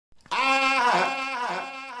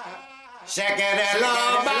Ṣẹ̀kẹ̀rẹ̀ lọ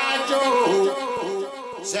bá jó,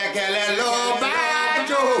 ṣẹ̀kẹ̀rẹ̀ lọ bá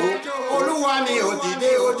jó, olúwa mi ò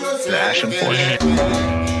dìde ojú The Ashen Forge.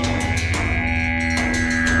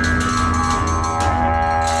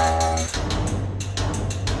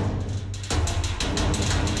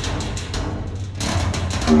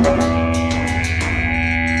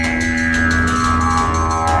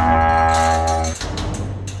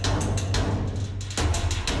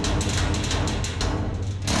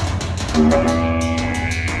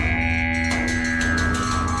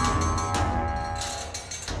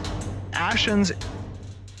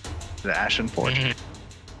 The Ashen Forge.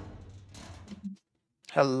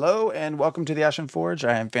 Hello and welcome to the Ashen Forge.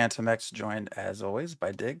 I am Phantom X, joined as always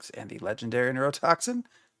by Diggs and the legendary Neurotoxin.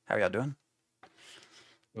 How y'all doing?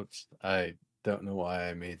 Oops, I don't know why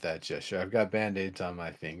I made that gesture. I've got band-aids on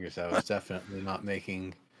my fingers. I was definitely not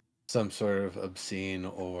making some sort of obscene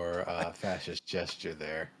or fascist gesture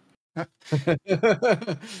there.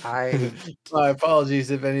 My apologies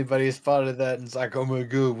if anybody spotted that and it's like, oh my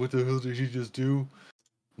god, what the hell did he just do?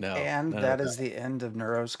 No. And that is the end of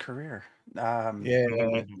Neuro's career. No.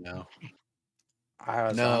 I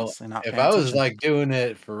was honestly not if paying I was attention. like doing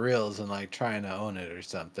it for reals and like trying to own it or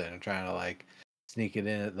something, and trying to like sneak it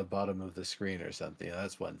in at the bottom of the screen or something,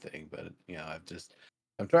 that's one thing. But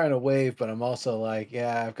I'm trying to wave, but I'm also like,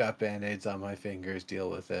 yeah, I've got band-aids on my fingers, deal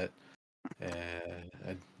with it. And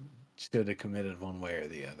I should have committed one way or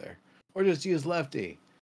the other. Or just use lefty.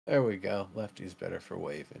 There we go. Lefty's better for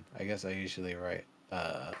waving. I guess I usually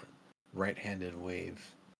right-handed wave.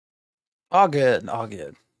 All good.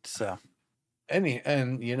 So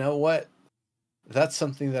And you know what? That's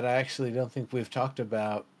something that I actually don't think we've talked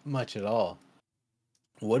about much at all.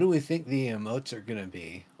 What do we think the emotes are gonna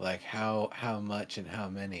be? Like how much and how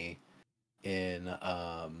many in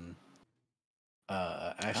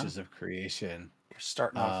Ashes of Creation? You're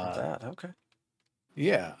starting off with that, okay.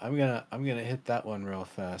 Yeah, I'm gonna hit that one real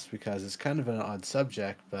fast because it's kind of an odd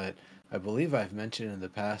subject, but I believe I've mentioned in the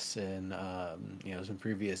past in some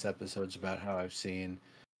previous episodes about how I've seen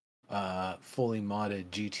fully modded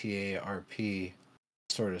GTA RP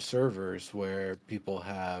sort of servers where people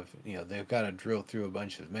have, they've got to drill through a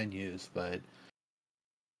bunch of menus, but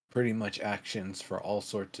pretty much actions for all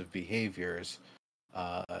sorts of behaviors.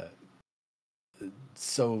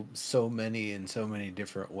 So many in so many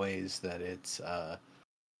different ways that it's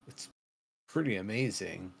pretty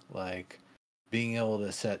amazing. Like being able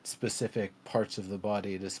to set specific parts of the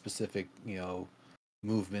body to specific,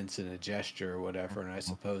 movements in a gesture or whatever, and I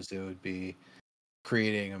suppose it would be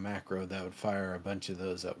creating a macro that would fire a bunch of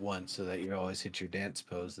those at once so that you always hit your dance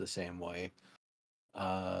pose the same way.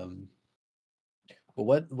 But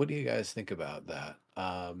what do you guys think about that?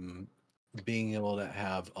 Being able to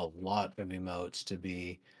have a lot of emotes to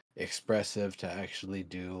be expressive, to actually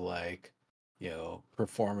do like,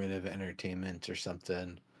 performative entertainment or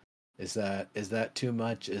something. Is that too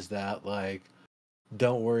much? Is that like,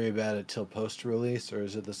 don't worry about it till post-release, or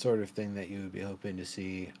is it the sort of thing that you would be hoping to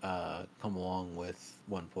see come along with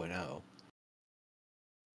 1.0?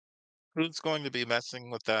 Who's going to be messing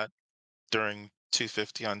with that during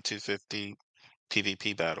 250 on 250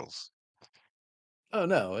 PvP battles? Oh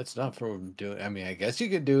no, it's not for doing. I mean, I guess you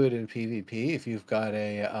could do it in PvP if you've got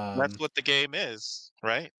a. That's what the game is,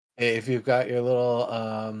 right? If you've got your little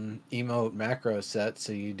emote macro set,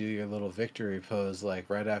 so you do your little victory pose like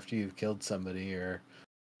right after you've killed somebody, or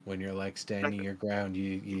when you're like standing your ground,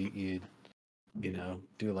 you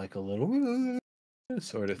do like a little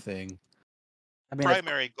sort of thing. I The mean,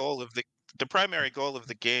 primary goal of the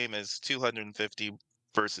game is 250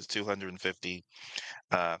 versus 250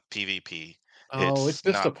 PvP. Oh, it's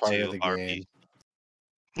just not a part of to the RP. game.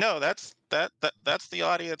 No, that's the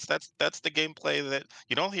audience. That's the gameplay that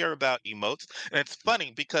you don't hear about emotes. And it's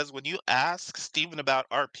funny because when you ask Steven about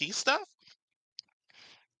RP stuff,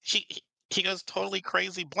 he goes totally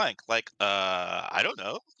crazy blank. Like, I don't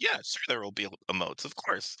know. Yeah, sure there will be emotes, of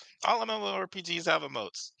course. All MMORPGs have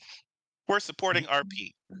emotes. We're supporting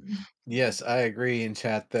RP. Yes, I agree in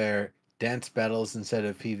chat there. Dance battles instead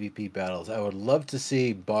of PvP battles. I would love to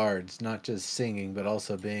see bards not just singing, but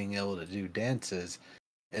also being able to do dances.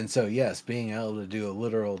 And so, yes, being able to do a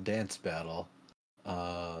literal dance battle.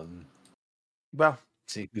 well,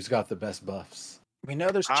 See who's got the best buffs. we know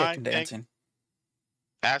there's I chicken think dancing.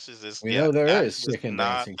 Ashes is We know there is Ashes is chicken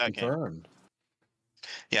not dancing, that game. confirmed.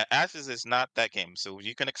 Yeah, Ashes is not that game. So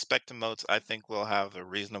you can expect emotes. I think we'll have a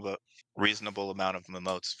reasonable amount of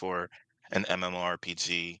emotes for an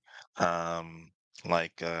MMORPG,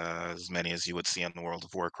 as many as you would see in the World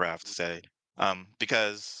of Warcraft, say.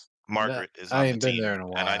 Because Margaret is I on the ain't been team, there in a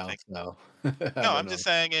and I while, think so. I No, don't I'm know. just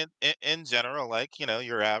saying in general, like,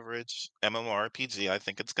 your average MMORPG, I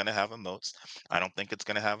think it's gonna have emotes. I don't think it's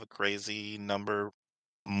gonna have a crazy number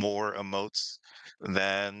more emotes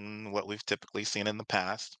than what we've typically seen in the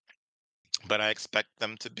past. But I expect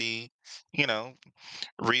them to be, you know,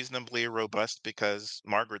 reasonably robust because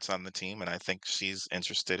Margaret's on the team and I think she's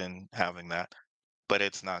interested in having that. But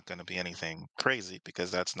it's not going to be anything crazy because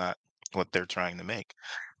that's not what they're trying to make.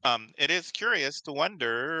 It is curious to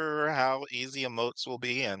wonder how easy emotes will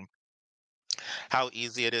be and how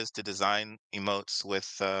easy it is to design emotes with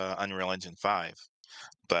Unreal Engine 5.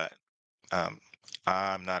 But um,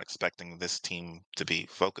 I'm not expecting this team to be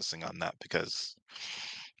focusing on that because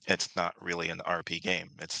it's not really an RP game.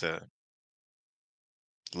 It's a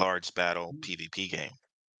large battle PvP game.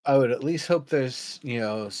 I would at least hope there's,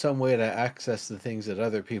 some way to access the things that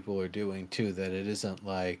other people are doing too, that it isn't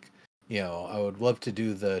like, I would love to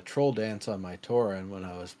do the troll dance on my Tauren when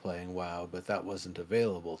I was playing WoW, but that wasn't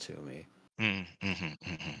available to me.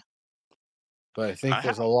 Mm-hmm. But I think I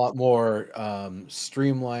there's have. a lot more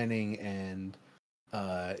streamlining and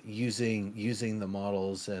using the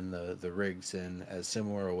models and the rigs in as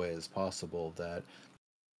similar a way as possible, that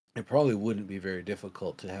it probably wouldn't be very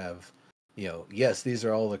difficult to have, yes, these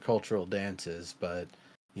are all the cultural dances, but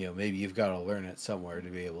maybe you've got to learn it somewhere to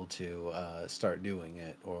be able to start doing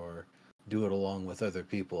it, or do it along with other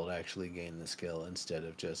people to actually gain the skill, instead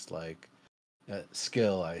of just like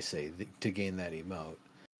skill, I say, to gain that emote.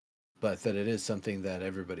 But that it is something that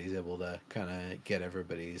everybody's able to kind of get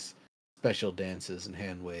everybody's special dances and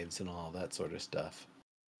hand waves and all that sort of stuff.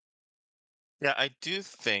 Yeah, I do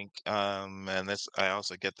think, and this I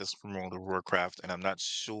also get this from World of Warcraft, and I'm not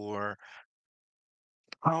sure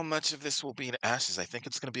how much of this will be in Ashes. I think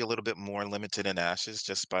it's going to be a little bit more limited in Ashes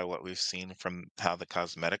just by what we've seen from how the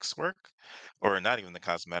cosmetics work, or not even the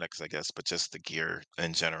cosmetics, I guess, but just the gear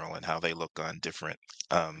in general and how they look on different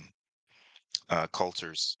um,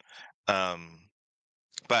 cultures. Um,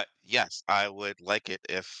 but yes, I would like it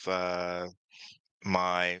if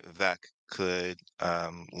my Vec could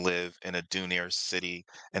live in a Dunir city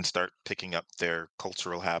and start picking up their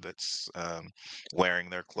cultural habits, wearing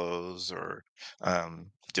their clothes or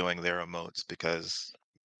doing their emotes because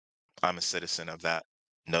I'm a citizen of that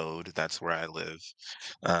node. That's where I live.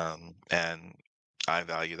 And I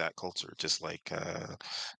value that culture. Just like,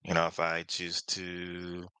 if I choose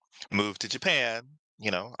to move to Japan,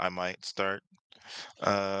 I might start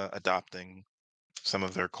adopting some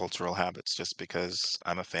of their cultural habits just because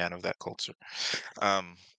I'm a fan of that culture.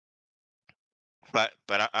 Um, but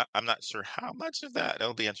I'm not sure how much of that.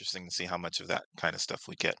 It'll be interesting to see how much of that kind of stuff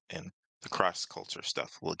we get in the cross culture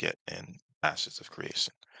stuff we'll get in Ashes of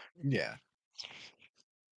Creation. Yeah.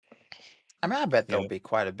 I mean, I bet there'll Yeah. be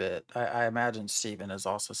quite a bit. I imagine Steven is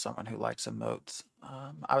also someone who likes emotes.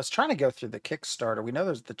 I was trying to go through the Kickstarter. We know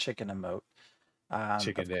there's the chicken emote.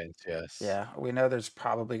 Chicken dance, yes. Yeah, we know there's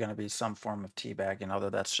probably going to be some form of teabagging, although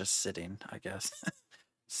that's just sitting, I guess.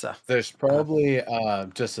 So, There's uh, probably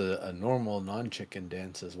just a normal non-chicken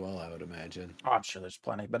dance as well, I would imagine. oh, I'm sure there's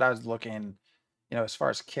plenty. But I was looking, as far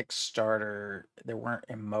as Kickstarter, there weren't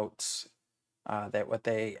emotes. That what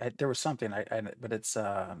they there was something, but it's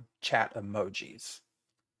chat emojis.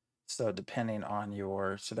 So depending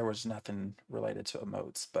on so there was nothing related to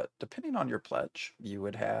emotes, but depending on your pledge, you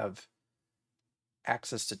would have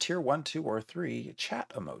access to tier 1, 2, or 3 chat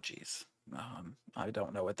emojis. I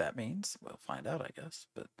don't know what that means. We'll find out, I guess.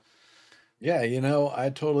 But Yeah,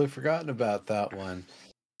 I'd totally forgotten about that one.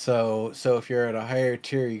 So if you're at a higher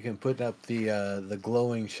tier, you can put up the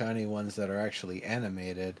glowing shiny ones that are actually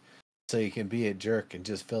animated, so you can be a jerk and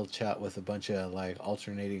just fill chat with a bunch of like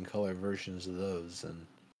alternating color versions of those and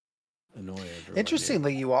annoy everyone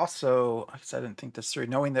interestingly, nearby. you also, I guess I didn't think this through,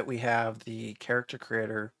 knowing that we have the character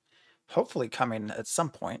creator hopefully coming at some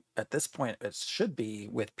point. At this point, it should be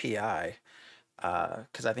with PI,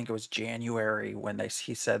 because I think it was January when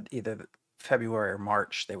he said either February or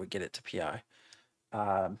March they would get it to PI.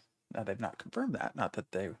 Now they've not confirmed that, not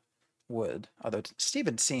that they would, although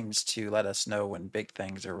Steven seems to let us know when big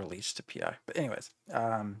things are released to PI. But anyways,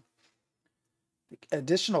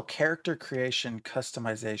 additional character creation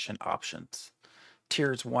customization options,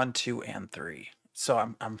 tiers 1, 2, and 3. So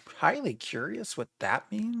I'm highly curious what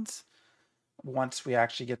that means once we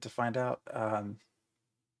actually get to find out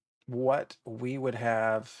what we would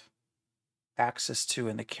have access to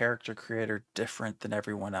in the character creator different than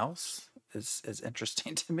everyone else is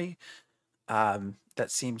interesting to me. That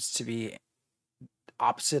seems to be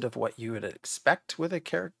opposite of what you would expect with a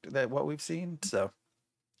character that what we've seen. So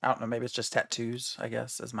I don't know. Maybe it's just tattoos. I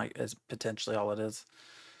guess as potentially all it is.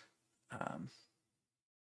 Um,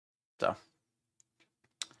 so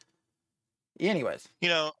Anyways, You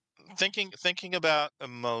know, thinking about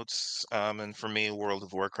emotes, and for me, World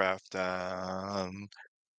of Warcraft,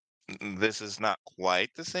 this is not quite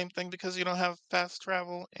the same thing because you don't have fast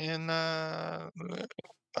travel in, I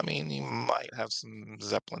mean, you might have some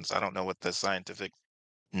Zeppelins. I don't know what the scientific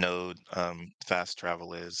node fast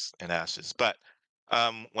travel is in Ashes, but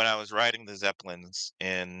when I was riding the Zeppelins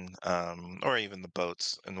in, or even the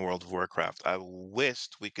boats in World of Warcraft, I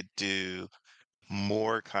wished we could do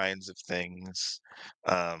more kinds of things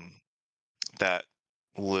um, that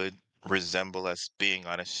would resemble us being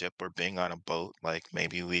on a ship or being on a boat. Like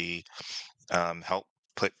maybe we help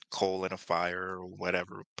put coal in a fire or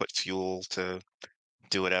whatever, put fuel to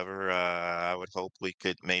do whatever. I would hope we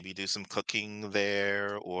could maybe do some cooking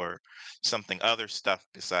there or something other stuff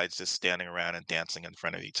besides just standing around and dancing in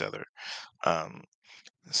front of each other. Um,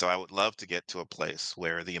 so I would love to get to a place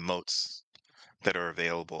where the emotes that are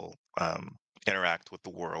available interact with the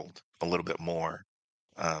world a little bit more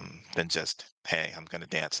than just, hey, I'm going to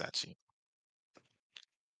dance at you.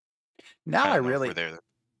 now I don't know if we're there.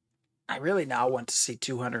 I really now want to see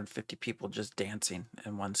 250 people just dancing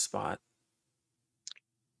in one spot.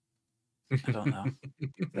 I don't know.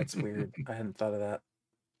 That's weird. I hadn't thought of that.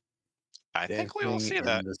 I think we will Dancing see in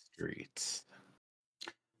that. the streets.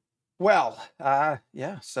 Well,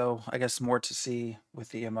 yeah. So I guess more to see with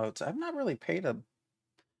the emotes. I've not really paid a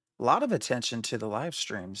lot of attention to the live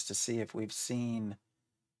streams to see if we've seen,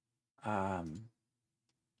 um,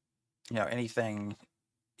 anything,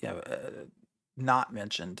 not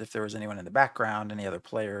mentioned. If there was anyone in the background, any other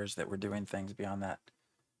players that were doing things beyond that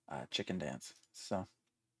chicken dance. So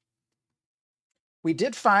we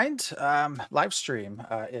did find live stream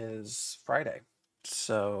is Friday.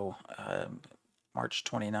 So March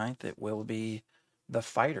 29th, it will be The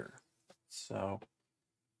Fighter. So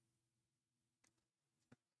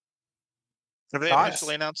Have they thoughts?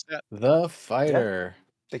 officially announced that? The Yeah, Fighter.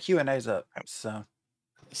 the Q&A's up. So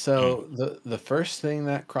So the first thing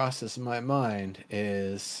that crosses my mind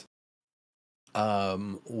is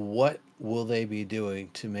what will they be doing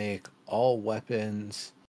to make all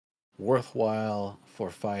weapons worthwhile for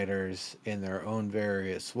fighters in their own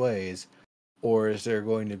various ways? Or is there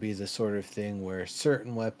going to be the sort of thing where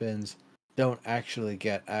certain weapons don't actually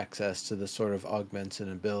get access to the sort of augments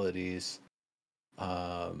and abilities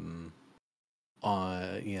um, on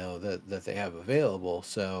that they have available?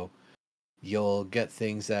 So you'll get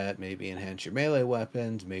things that maybe enhance your melee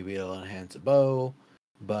weapons, maybe it'll enhance a bow,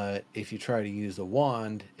 but if you try to use a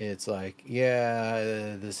wand, it's like,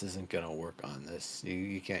 yeah, this isn't going to work on this.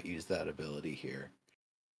 You can't use that ability here.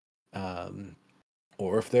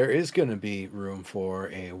 Or if there is going to be room for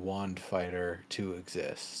a wand fighter to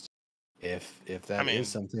exist, if I that is mean,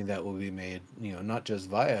 something that will be made, not just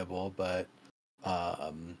viable, but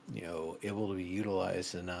able to be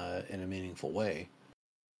utilized in a meaningful way.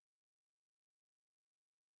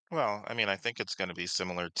 well, I mean, I think it's going to be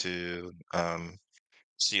similar to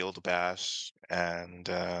Shield Bash and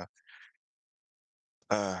uh,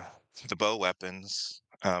 the bow weapons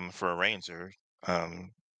for a ranger.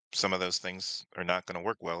 Um, some of those things are not going to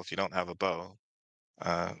work well if you don't have a bow.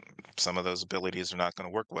 Uh, some of those abilities are not going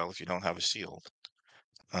to work well if you don't have a shield.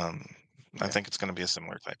 Um, I think it's going to be a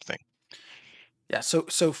similar type thing. yeah,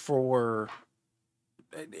 so for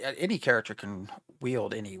any character can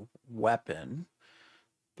wield any weapon,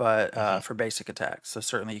 but Hmm. for basic attacks. So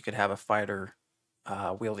certainly you could have a fighter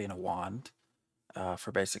wielding a wand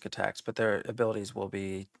for basic attacks, but their abilities will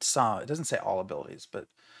be some. It doesn't say all abilities, but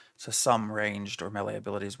so some ranged or melee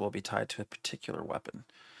abilities will be tied to a particular weapon.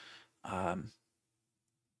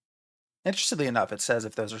 Interestingly enough, it says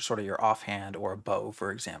if those are sort of your offhand or a bow,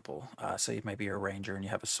 for example. So maybe you're a ranger and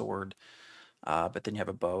you have a sword, but then you have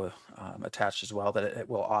a bow attached as well, that it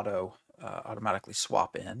will automatically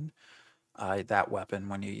swap in that weapon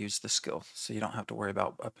when you use the skill, so you don't have to worry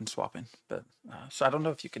about weapon swapping. But so I don't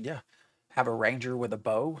know if you could, have a ranger with a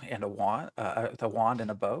bow and a wand, with a wand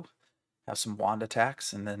and a bow, have some wand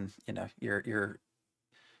attacks, and then your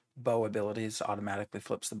bow abilities automatically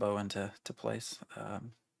flips the bow into place.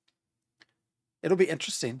 It'll be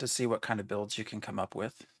interesting to see what kind of builds you can come up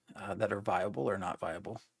with that are viable or not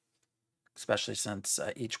viable, especially since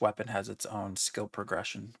each weapon has its own skill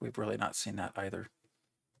progression. We've really not seen that either.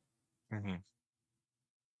 Hmm.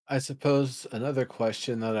 I suppose another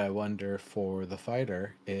question that I wonder for the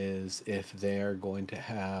fighter is if they're going to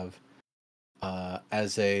have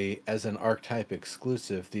as an archetype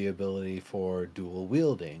exclusive the ability for dual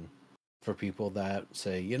wielding for people that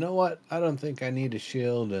say, you know what, I don't think I need a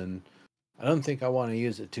shield and I don't think I want to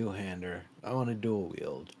use a two-hander. I want to dual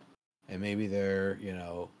wield. And maybe they're,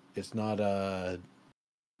 it's not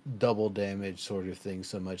double damage sort of thing,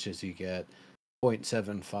 so much as you get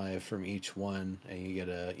 0.75 from each one, and you get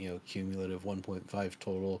a cumulative 1.5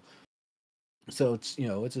 total. So it's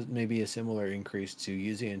maybe a similar increase to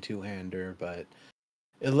using a two-hander, but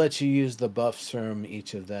it lets you use the buffs from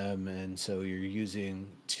each of them, and so you're using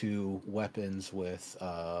two weapons with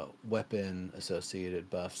weapon associated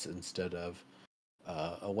buffs instead of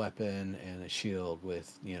a weapon and a shield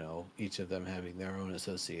with each of them having their own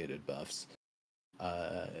associated buffs.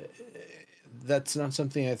 Uh, that's not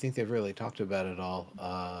something I think they've really talked about at all.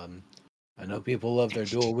 I know people love their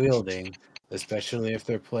dual wielding, especially if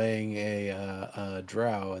they're playing a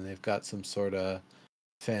drow and they've got some sort of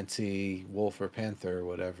fancy wolf or panther or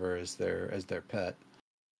whatever as their pet.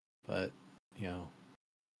 But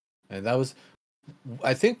and that was,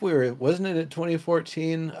 I think wasn't it at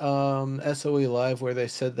 2014 SOE Live where they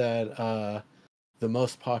said that the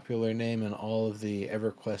most popular name in all of the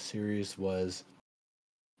EverQuest series was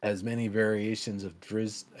as many variations of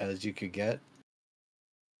Drizzt as you could get.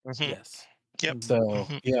 Yes. Yep. So,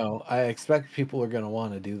 I expect people are going to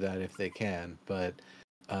want to do that if they can, but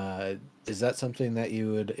is that something that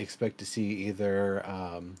you would expect to see either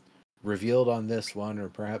revealed on this one or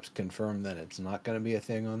perhaps confirmed that it's not going to be a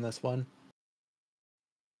thing on this one?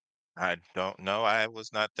 I don't know. I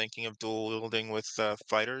was not thinking of dual wielding with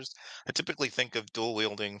fighters. I typically think of dual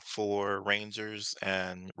wielding for rangers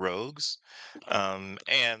and rogues. And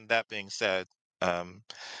that being said, um,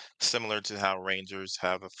 similar to how rangers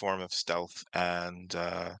have a form of stealth and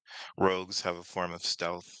rogues have a form of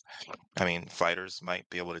stealth. I mean, fighters might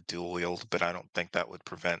be able to dual wield, but I don't think that would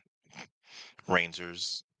prevent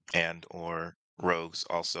rangers and or rogues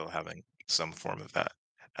also having some form of that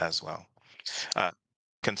as well. Uh,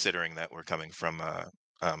 considering that we're coming from a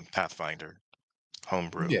Pathfinder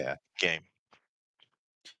homebrew Yeah. game.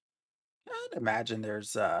 I'd imagine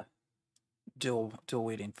there's dual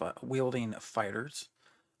wielding fighters.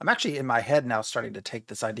 I'm actually in my head now starting to take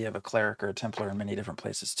this idea of a cleric or a Templar in many different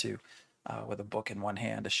places too, with a book in one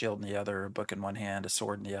hand, a shield in the other, a book in one hand, a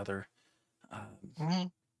sword in the other.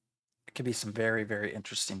 Mhm. It could be some very, very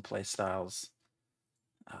interesting play styles.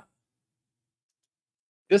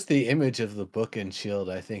 Just the image of the book and shield,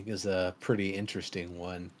 I think, is a pretty interesting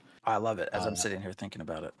one. I love it as I'm Uh, sitting here thinking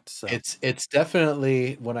about it. So it's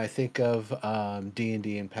definitely, when I think of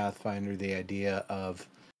D&D and Pathfinder, the idea of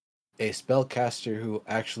a spellcaster who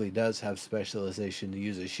actually does have specialization to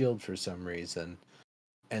use a shield for some reason,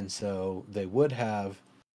 and so they would have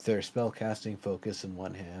their spellcasting focus in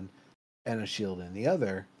one hand and a shield in the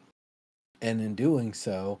other, and in doing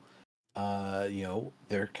so,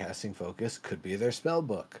 their casting focus could be their spell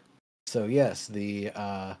book. So yes, the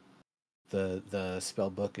spell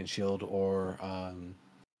book and shield, or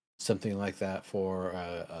something like that for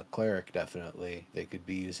a cleric. Definitely, they could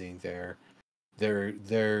be using their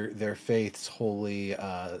faith's holy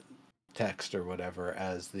text or whatever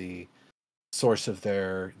as the source of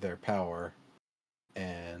their power,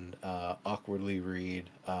 and awkwardly read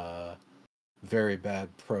very bad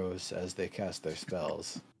prose as they cast their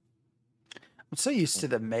spells. I'm so used to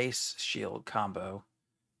the mace shield combo.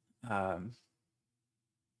 Um,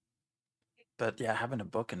 but yeah, having a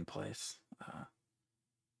book in place,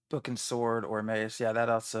 book and sword or mace, yeah, that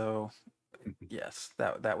also, yes,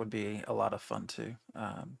 that would be a lot of fun too.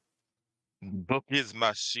 Book is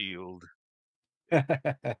my shield.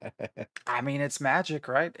 I mean, it's magic,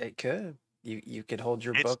 right? It could. You could hold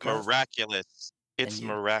your It's book up miraculous. and It's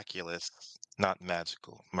miraculous, not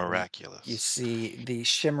magical. you Miraculous. see the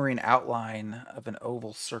shimmering outline of an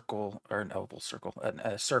oval circle, or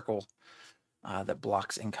a circle that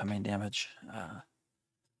blocks incoming damage.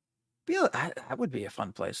 That would be a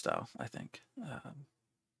fun play style, I think.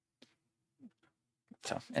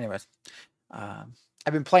 So, anyways,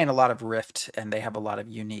 I've been playing a lot of Rift, and they have a lot of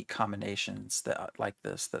unique combinations that like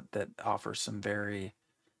this that offer some very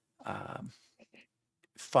um,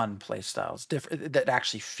 fun play styles, different that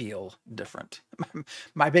actually feel different.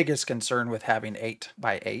 My biggest concern with having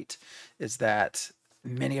 8x8 is that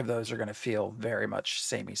many of those are going to feel very much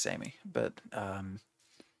samey, but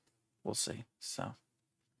we'll see. So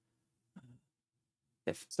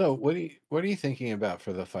if So what are you thinking about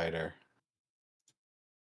for the fighter?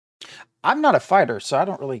 I'm not a fighter, so I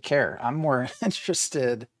don't really care. I'm more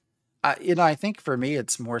interested. I think for me,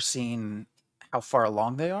 it's more seeing how far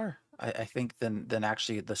along they are. I think than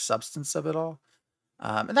actually the substance of it all.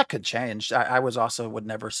 And that could change. I was also would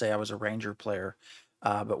never say I was a Ranger player,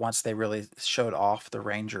 but once they really showed off the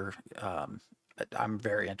Ranger, I'm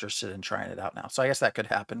very interested in trying it out now. So I guess that could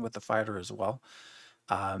happen with the fighter as well.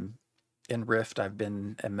 Um, in Rift, I've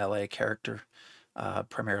been a melee character,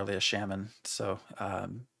 primarily a shaman. So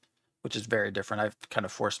which is very different. I've kind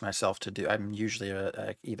of forced myself to do. I'm usually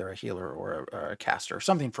either a healer or a caster,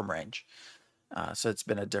 something from range. So it's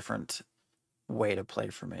been a different way to play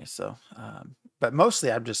for me. So, but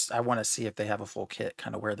mostly I want to see if they have a full kit,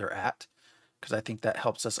 kind of where they're at, because I think that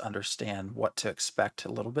helps us understand what to expect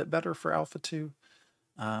a little bit better for Alpha 2,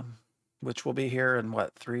 which will be here in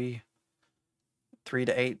what, 3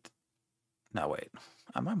 to 8. No, wait,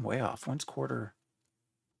 I'm way off. When's quarter?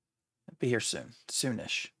 It'll be here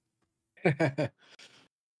soonish.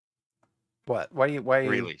 What? Why you?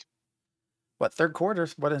 Really. What, third quarter?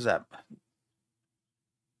 What is that?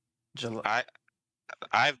 July,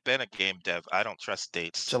 I've been a game dev. I don't trust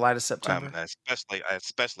dates. July to September. I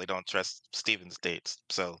especially don't trust Steven's dates.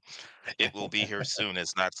 So it will be here soon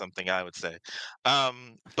is not something I would say.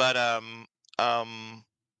 But um,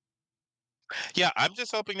 yeah, I'm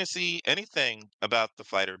just hoping to see anything about the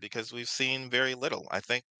fighter because we've seen very little. I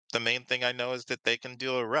think the main thing I know is that they can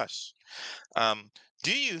do a rush. Um,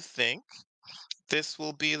 do you think this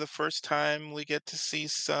will be the first time we get to see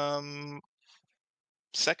some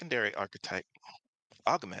secondary archetype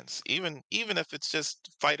augments, even if it's just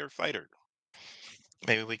fighter?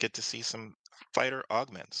 Maybe we get to see some fighter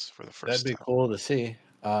augments for the That'd first be time. cool to see.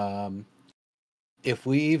 If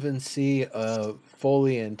we even see a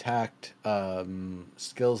fully intact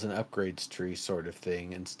skills and upgrades tree sort of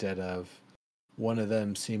thing, instead of one of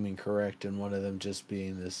them seeming correct and one of them just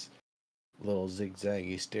being this little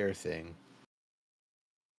zigzaggy stair thing,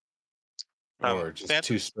 or just Phantom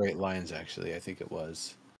two straight lines. Actually, I think it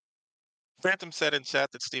was. Phantom said in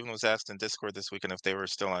chat that Steven was asked in Discord this weekend if they were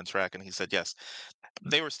still on track, and he said yes,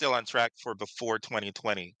 they were still on track for before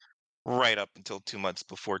 2020, right up until 2 months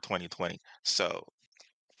before 2020. So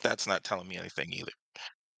that's not telling me anything either.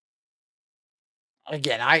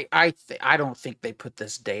 Again, I don't think they put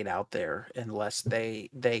this date out there unless they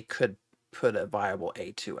could put a viable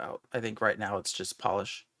A2 out. I think right now it's just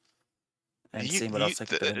polish and You, seeing what you, else they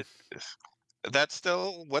can fit in. that's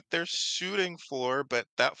still what they're shooting for, but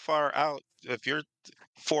that far out, if you're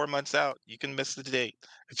 4 months out, you can miss the date.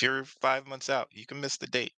 If you're 5 months out, you can miss the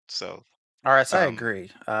date. So, RS, I um,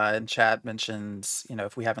 agree. And Chad mentions,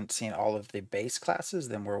 if we haven't seen all of the base classes,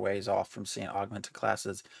 then we're ways off from seeing augmented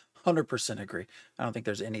classes. 100% agree. I don't think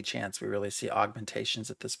there's any chance we really see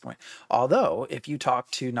augmentations at this point. Although, if you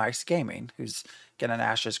talk to Nice Gaming, who's again an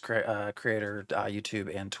Ashes creator,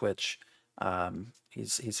 YouTube and Twitch,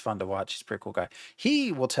 he's fun to watch. He's a pretty cool guy.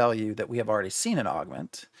 He will tell you that we have already seen an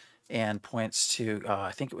augment, and points to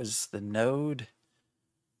I think it was the Node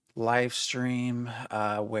live stream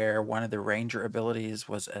where one of the ranger abilities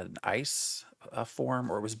was an ice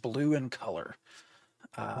form, or it was blue in color.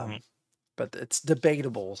 mhm. But it's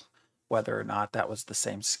debatable whether or not that was the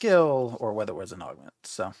same skill or whether it was an augment.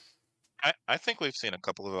 So I think we've seen a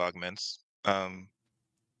couple of augments,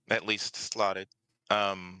 at least slotted.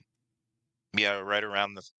 Um, yeah, right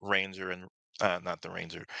around the ranger and not the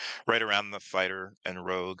ranger, right around the fighter and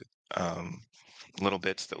rogue, little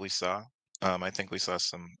bits that we saw. I think we saw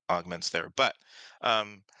some augments there, but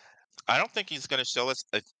um, I don't think he's going to show us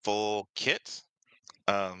a full kit,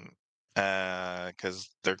 um, because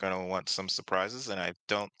they're going to want some surprises, and I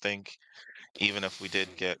don't think even if we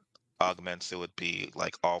did get augments, it would be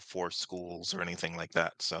like all 4 schools or anything like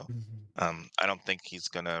that. So I don't think he's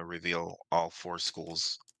gonna reveal all 4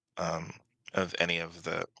 schools um, of any of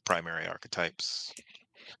the primary archetypes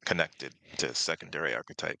connected to secondary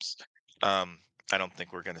archetypes. Um, I don't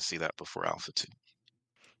think we're gonna see that before Alpha 2.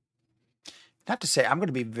 not to say I'm going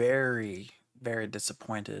to be very, very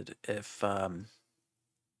disappointed if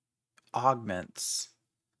augments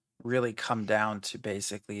really come down to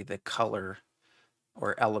basically the color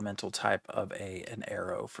or elemental type of an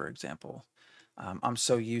arrow, for example. I'm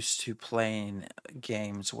so used to playing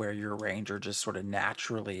games where your ranger just sort of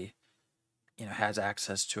naturally, has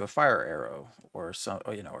access to a fire arrow or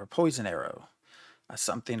or a poison arrow,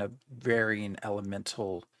 something of varying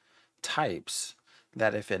elemental types.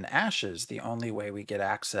 That if in Ashes, the only way we get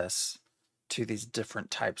access to these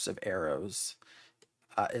different types of arrows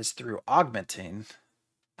is through augmenting,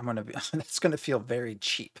 I'm gonna be that's gonna feel very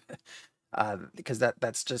cheap. Because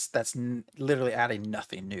that's literally adding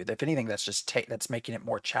nothing new. If anything, that's just that's making it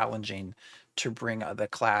more challenging to bring the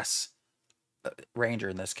class ranger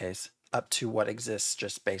in this case up to what exists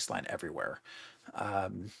just baseline everywhere.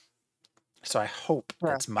 Um, so I hope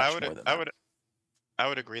Yeah. it's much more than I that. would, I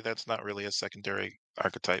would agree that's not really a secondary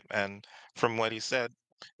archetype. And from what he said,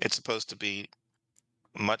 it's supposed to be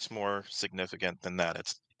much more significant than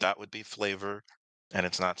that. That would be flavor, and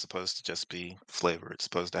it's not supposed to just be flavor. It's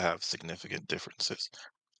supposed to have significant differences.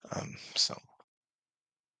 So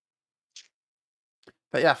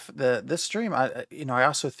But yeah, this stream, I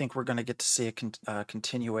also think we're going to get to see a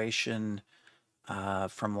continuation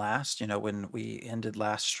from last. When we ended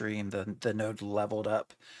last stream, the node leveled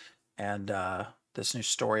up, and this new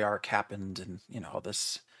story arc happened, and all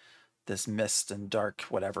this mist and dark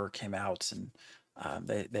whatever came out, and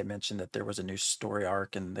they mentioned that there was a new story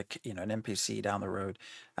arc and an NPC down the road.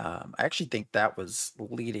 I actually think that was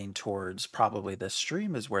leading towards probably this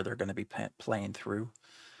stream is where they're going to be playing through,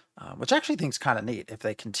 which I actually think is kind of neat if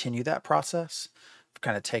they continue that process of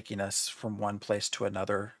kind of taking us from one place to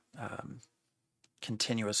another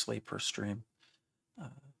continuously per stream.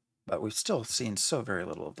 But we've still seen so very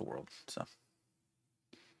little of the world. So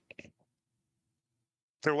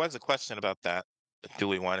There was a question about that. Do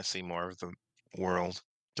we want to see more of the world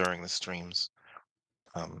during the streams?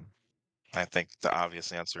 Um, I think the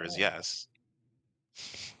obvious answer is yes.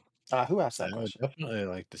 who asked I that would question? definitely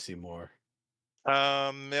like to see more.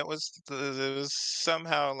 It was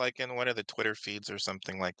somehow like in one of the Twitter feeds or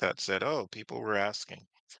something like that said, "Oh, people were asking,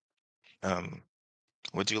 um,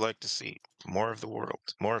 would you like to see more of the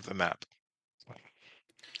world, more of the map?"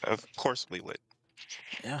 Of course we would.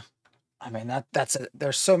 Yeah. I mean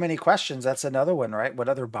there's so many questions. That's another one, right? What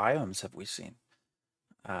other biomes have we seen?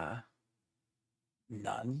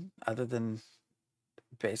 None other than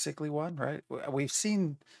basically one, right? We've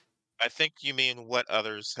seen. I think you mean what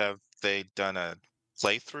others have they done a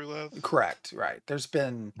playthrough of? Correct, right. There's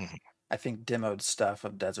been, Mhm. I think, demoed stuff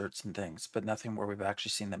of deserts and things, but nothing where we've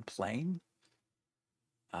actually seen them playing.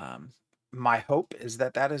 My hope is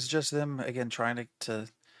that is just them again trying to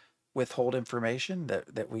withhold information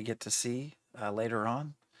that we get to see later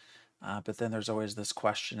on. But then there's always this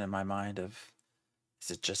question in my mind of,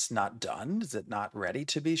 is it just not done? Is it not ready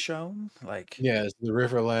to be shown? Like, Yeah, is the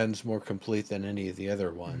Riverlands more complete than any of the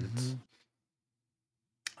other ones? mhm.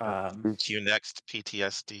 um, Q next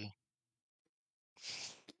PTSD.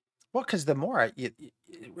 well, because the more you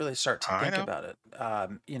really start to I think know. about it,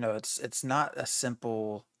 it's not a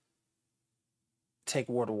simple, take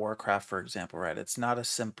World of Warcraft for example, right? It's not a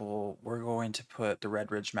simple, we're going to put the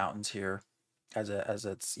Red Ridge Mountains here as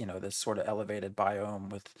it's this sort of elevated biome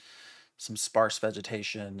with some sparse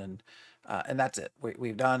vegetation, and that's it.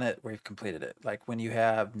 We've done it. We've completed it. Like when you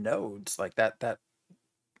have nodes like that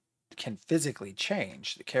can physically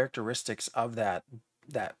change the characteristics of that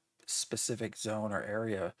specific zone or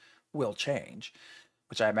area will change,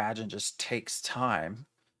 which I imagine just takes time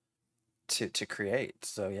to create.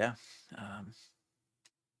 So yeah, um,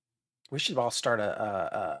 we should all start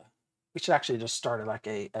we should actually just start like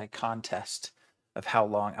a contest of how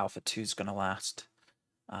long Alpha 2 is going to last.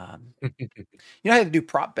 Um, how they do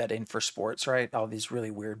prop betting for sports, right? All these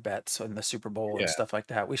really weird bets in the Super Bowl and Yeah. stuff like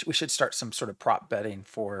that. We should start some sort of prop betting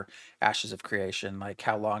for Ashes of Creation, like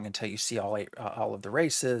how long until you see all of the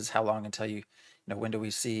races, how long until when do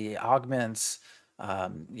we see augments,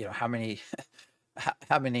 how many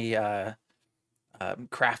how many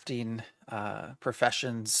crafting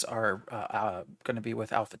professions are going to be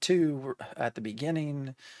with Alpha 2 at the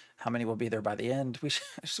beginning, how many will be there by the end.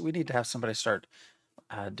 We need to have somebody start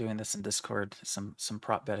doing this in Discord, some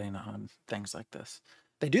prop betting on things like this.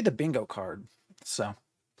 They do the bingo card, so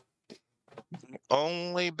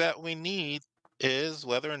Only bet we need is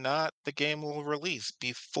whether or not the game will release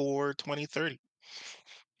before 2030.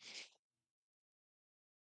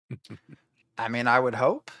 I mean, I would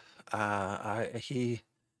hope.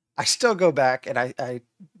 I still go back, and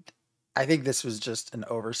I think this was just an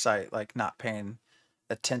oversight, like not paying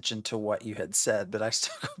attention to what you had said, but I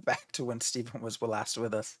still go back to when Stephen was last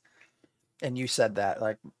with us, and you said that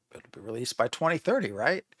like it'll be released by 2030,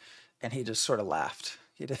 right? And he just sort of laughed.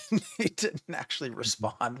 He didn't he didn't actually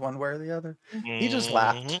respond one way or the other. He just Hmm.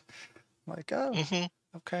 laughed. Like, oh, Hmm.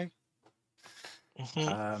 okay.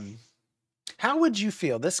 Hmm. How would you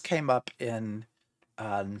feel? This came up in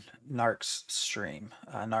uh, Narc's stream.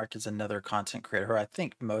 Narc is another content creator who I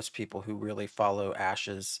think most people who really follow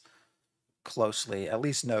Ashes closely at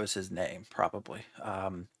least knows his name, probably.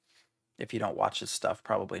 If you don't watch his stuff,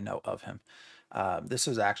 probably know of him. This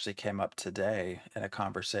was actually came up today in a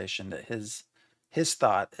conversation that his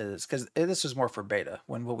thought is, because this was more for beta.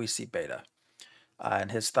 When will we see beta?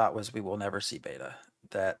 And his thought was we will never see beta.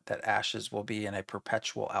 That Ashes will be in a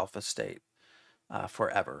perpetual alpha state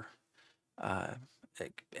forever, uh,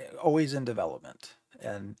 always in development,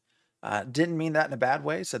 and didn't mean that in a bad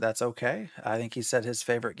way. So that's okay. I think he said his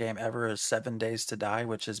favorite game ever is 7 Days to Die,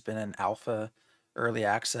 which has been in alpha early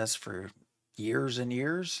access for years and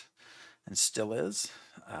years and still is.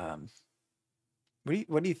 Um,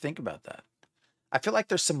 what do you think about that? I feel like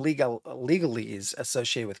there's some legalese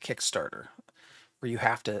associated with Kickstarter where you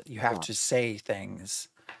have to Yeah. say things.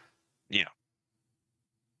 Yeah.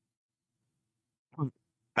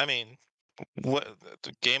 I mean,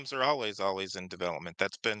 the games are always in development.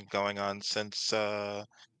 That's been going on since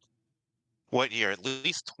what year? At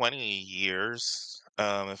least 20 years,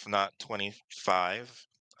 if not 25.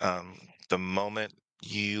 The moment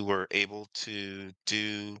you were able to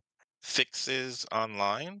do fixes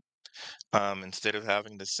online, instead of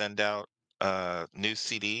having to send out new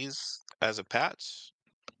CDs as a patch,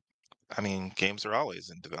 I mean, games are always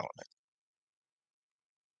in development.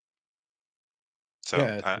 So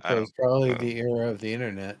Yeah, I I suppose don't. probably Uh, the era of the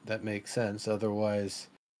internet that makes sense. Otherwise,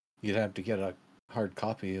 you'd have to get a hard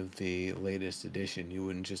copy of the latest edition. You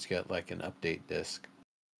wouldn't just get like an update disc.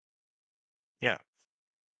 yeah.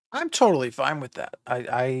 I'm totally fine with that.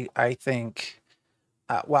 I think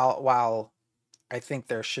while I think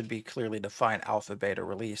there should be clearly defined alpha beta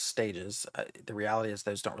release stages, the reality is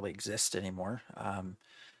those don't really exist anymore.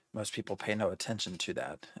 Most people pay no attention to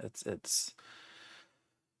that. It's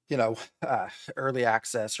you know early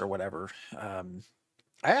access or whatever. I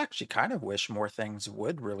actually kind of wish more things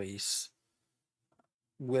would release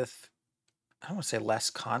with, I don't want to say less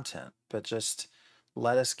content, but just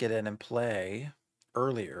let us get in and play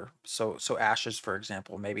earlier. So Ashes, for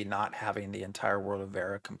example, maybe not having the entire world of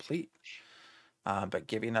Vera complete, but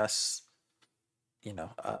giving us,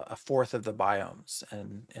 a fourth of the biomes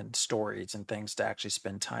and stories and things to actually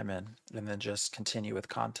spend time in, and then just continue with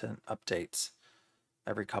content updates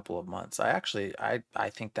every couple of months. I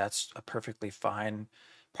think that's a perfectly fine,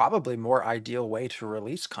 probably more ideal way to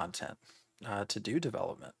release content, to do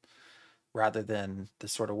development, rather than the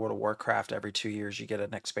sort of World of Warcraft every 2 years you get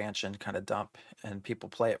an expansion kind of dump and people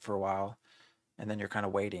play it for a while and then you're kind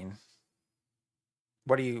of waiting. I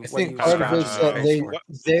What are think you part of scratching it's your that face Uh, for? what?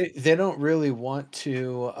 they don't really want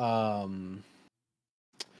to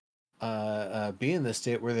be in the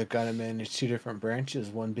state where they've got to manage two different branches,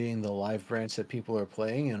 one being the live branch that people are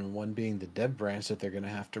playing, and one being the dev branch that they're going to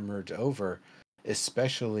have to merge over,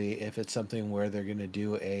 especially if it's something where they're going to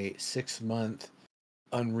do a 6 month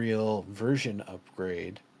Unreal version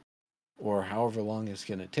upgrade or however long it's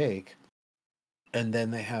going to take, and then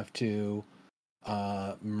they have to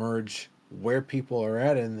merge where people are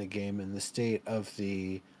at in the game and the state of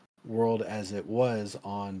the world as it was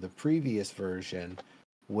on the previous version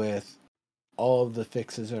with all of the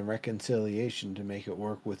fixes and reconciliation to make it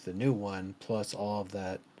work with the new one, plus all of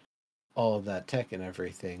that tech and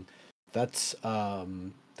everything. That's a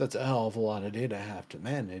hell of a lot of data to have to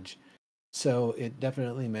manage. So it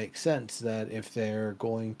definitely makes sense that if they're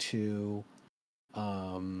going to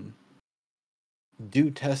um, do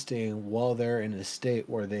testing while they're in a state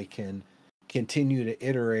where they can continue to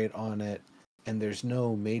iterate on it, and there's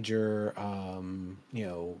no major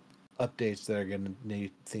updates that are going to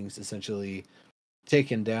need things essentially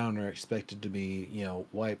taken down or expected to be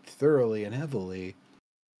wiped thoroughly and heavily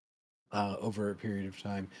over a period of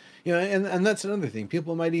time. And that's another thing.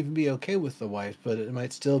 People might even be okay with the wipes, but it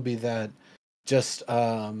might still be that just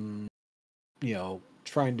trying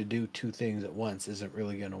to do two things at once isn't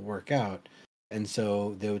really going to work out, and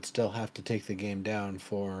so they would still have to take the game down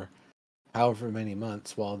for however many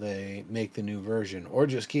months while they make the new version, or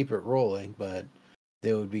just keep it rolling, but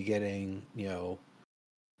they would be getting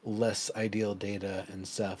less ideal data and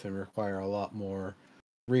stuff and require a lot more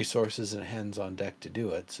resources and hands on deck to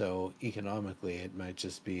do it. So economically, it might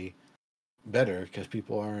just be better because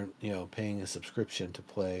people aren't, paying a subscription to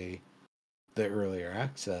play the earlier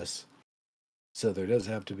access. So there does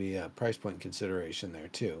have to be a price point consideration there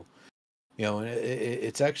too. And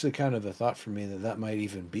it's actually kind of a thought for me that that might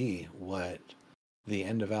even be what the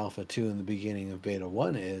end of Alpha 2 and the beginning of Beta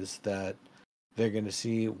 1 is, that they're going to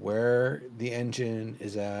see where the engine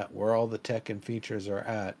is at, where all the tech and features are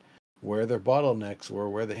at, where their bottlenecks were,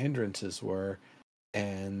 where the hindrances were,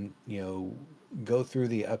 and go through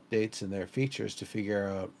the updates and their features to figure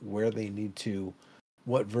out where they need to,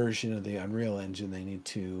 what version of the Unreal Engine they need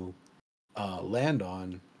to land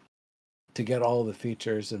on to get all the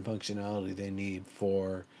features and functionality they need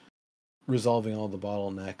for resolving all the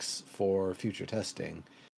bottlenecks for future testing.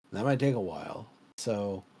 And that might take a while.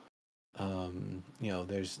 So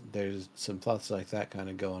there's some thoughts like that kind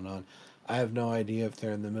of going on. I have no idea if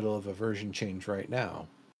they're in the middle of a version change right now.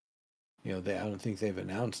 I don't think they've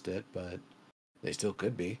announced it, but they still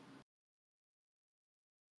could be.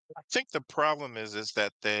 I think the problem is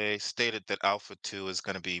that they stated that Alpha 2 is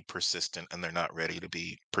going to be persistent and they're not ready to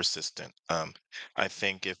be persistent. I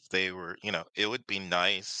think if they were, it would be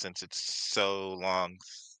nice since it's so long,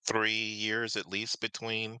 3 years at least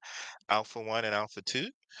between Alpha 1 and Alpha 2.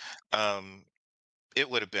 Um, it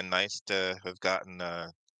would have been nice to have gotten,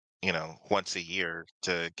 once a year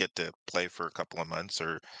to get to play for a couple of months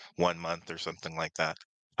or 1 month or something like that.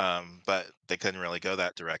 But they couldn't really go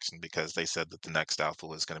that direction because they said that the next alpha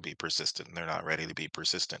was going to be persistent, and they're not ready to be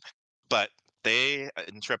persistent. But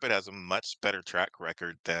Intrepid has a much better track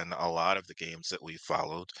record than a lot of the games that we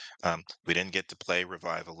followed. We didn't get to play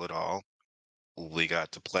Revival at all. We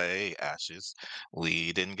got to play Ashes.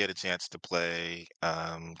 We didn't get a chance to play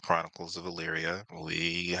Chronicles of Illyria.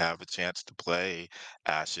 We have a chance to play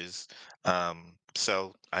Ashes.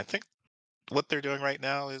 So I think what they're doing right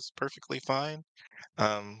now is perfectly fine.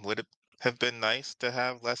 Would it have been nice to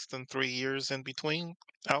have less than 3 years in between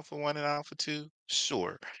Alpha 1 and Alpha 2?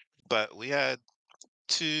 Sure. But we had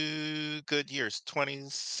 2 good years,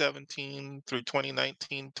 2017 through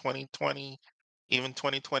 2019, 2020, even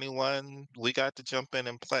 2021. We got to jump in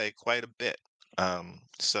and play quite a bit.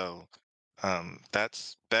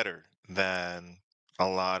 That's better than a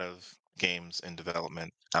lot of games in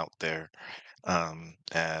development out there. And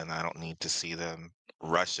I don't need to see them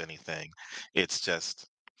rush anything. It's just,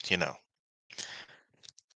 you know,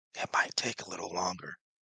 it might take a little longer.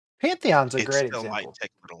 Pantheon's a It great still might example.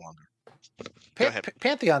 take a little longer. Go ahead.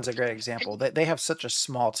 Pantheon's a great example. They have such a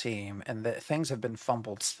small team, and things have been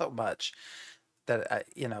fumbled so much that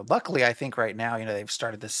luckily I think right now they've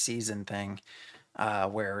started this season thing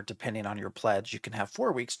where depending on your pledge you can have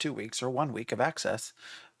 4 weeks, 2 weeks, or 1 week of access.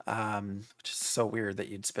 Which is so weird that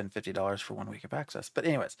you'd spend $50 for 1 week of access. But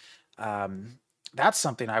anyways, that's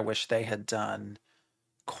something I wish they had done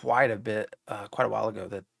quite a while ago.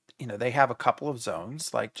 That they have a couple of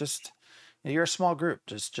zones, like just you're a small group,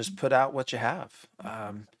 just put out what you have.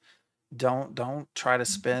 Don't try to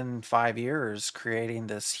spend 5 years creating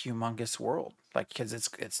this humongous world, like, because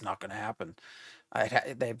it's not going to happen.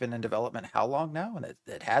 They've been in development how long now, and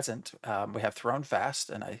it hasn't. We have Thrown Fast,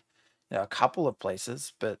 and a couple of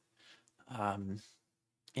places, but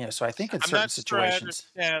so I think in I'm certain not sure I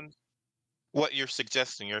situations. understand what you're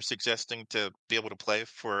suggesting. You're suggesting to be able to play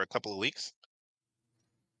for a couple of weeks?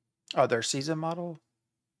 Oh, their season model.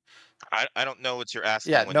 I don't know what you're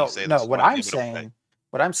Yeah, asking when you no, say no. that you What want to be I'm able to play. saying,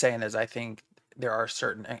 what I'm saying is, I think there are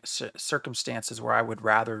certain circumstances where I would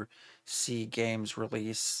rather see games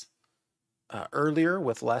release earlier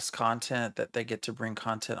with less content, that they get to bring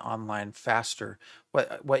content online faster.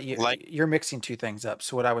 What Like, you're mixing two things up.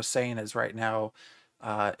 So what I was saying is, right now,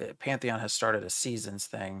 Pantheon has started a seasons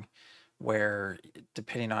thing where,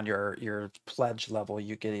 depending on your pledge level,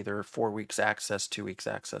 you get either 4 weeks access, 2 weeks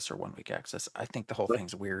access, or 1 week access. I think the whole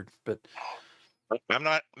thing's weird, but I'm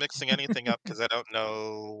not mixing anything up because I don't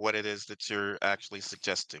know what it is that you're actually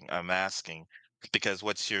suggesting. I'm asking because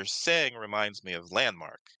what you're saying reminds me of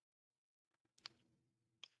Landmark.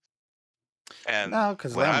 And no,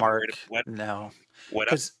 because what I'm worried Landmark, no, what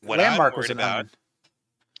I, because what I'm Landmark was worried an about.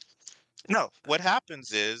 No, what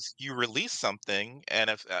happens is you release something, and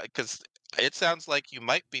if because it sounds like you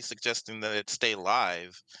might be suggesting that it stay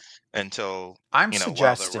live until I'm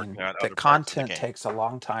while they're suggesting working on that other parts of the content game. takes a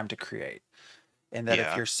long time to create, and that if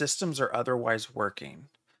Yeah, your systems are otherwise working,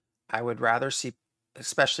 I would rather see,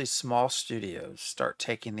 especially small studios, start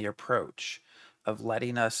taking the approach of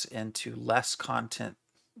letting us into less content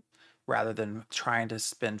rather than trying to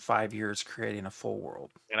spend 5 years creating a full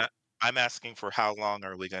world and I'm asking for how long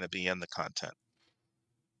are we going to be in the content?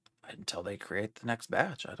 until they create the next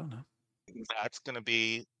batch. I don't know. That's going to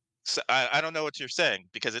be. So I don't know what you're saying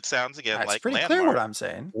because it sounds again It's like pretty clear what Landmark, I'm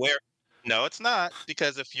saying. where no, it's not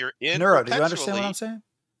because Neuro, do you understand what I'm saying?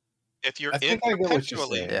 if you're I in think I get what you're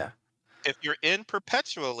perpetually, saying. Yeah. if you're in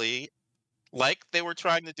perpetually, like they were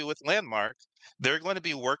trying to do with Landmark, they're going to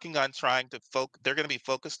be working on trying to they're going to be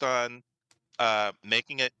focused on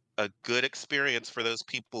making it a good experience for those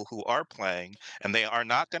people who are playing, and they are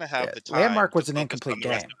not going to have Yeah. the time Landmark to was an focus on incomplete the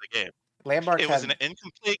rest game. of the game. Landmark It was an had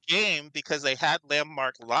incomplete game because they had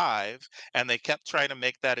Landmark live, and they kept trying to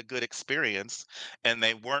make that a good experience, and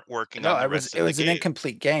they weren't working no, on the it was rest it of the was an game.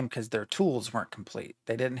 incomplete game because their tools weren't complete.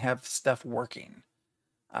 They didn't have stuff working.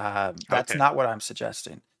 That's Okay. not what I'm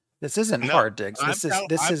suggesting. This isn't No, hard digs.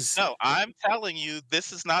 I'm telling you,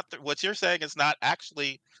 this is not what you're saying is not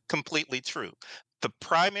actually completely true. The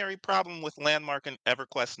primary problem with Landmark and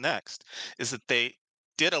EverQuest Next is that they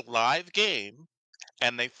did a live game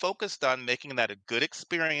and they focused on making that a good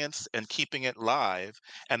experience and keeping it live,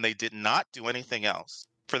 and they did not do anything else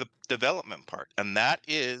for the development part. And that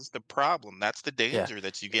is the problem. That's the Yeah. danger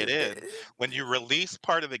that you get in when you release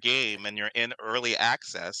part of the game and you're in early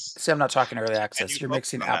access See, I'm not talking early and you access. You're focus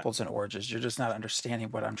mixing on that. apples and oranges. You're just not understanding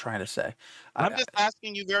what I'm trying to say. I'm I, just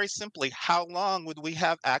asking you very simply, how long would we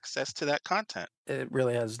have access to that content? it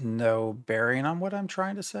really has no bearing on what I'm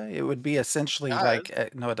trying to say. It would be essentially Guys,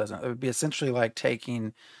 like, no, it doesn't. It would be essentially like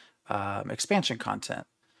taking expansion content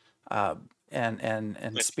and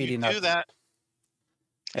if you speeding do up. that,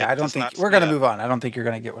 Yeah, I don't It's think not. we're going to move on. I don't think you're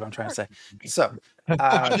going to get what I'm trying to say. So,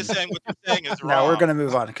 I'm just saying what you're saying is now we're wrong. going to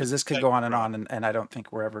move on because this could Saying go on it's and wrong. on, and I don't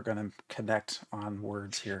think we're ever going to connect on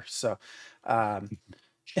words here. So, um,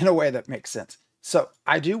 in a way that makes sense. So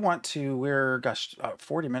I do want to. We're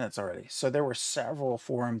 40 minutes already. So there were several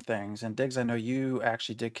forum things, and Diggs, I know you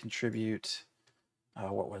actually did contribute.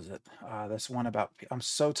 What was it? This one about. I'm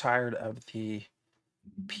so tired of the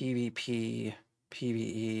PvP,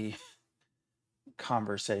 PvE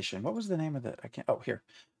conversation. What was the name of it? I can't. Oh, here.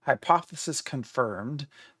 Hypothesis confirmed.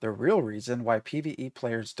 The real reason why PvE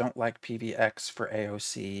players don't like PvX for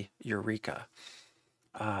AOC. Eureka.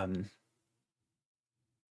 Um,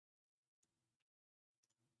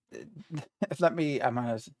 let me. I'm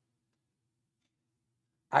gonna.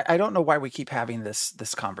 I don't know why we keep having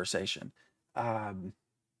this conversation. Um,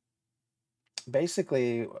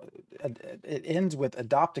 basically, it ends with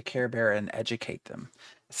adopt a Care Bear and educate them.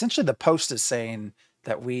 Essentially, the post is saying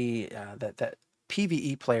that that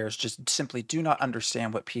PVE players just simply do not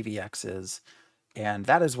understand what PVX is, and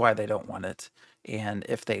that is why they don't want it. And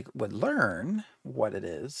if they would learn what it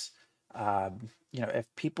is,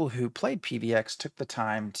 if people who played PVX took the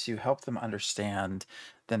time to help them understand,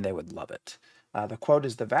 then they would love it. The quote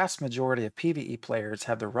is: "The vast majority of PvE players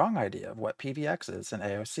have the wrong idea of what PVX is and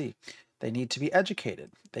AOC. They need to be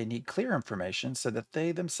educated. They need clear information so that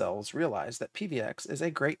they themselves realize that PVX is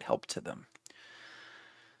a great help to them."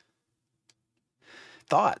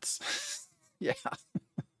 Thoughts? Yeah.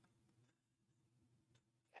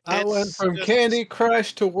 I went It's from just Candy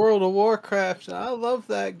Crush to World of Warcraft, and I love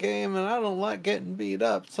that game, and I don't like getting beat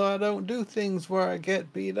up, so I don't do things where I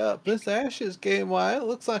get beat up. This Ashes game, why, it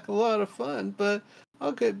looks like a lot of fun, but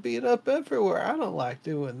I'll get beat up everywhere. I don't like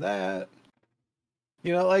doing that.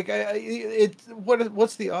 You know, like it's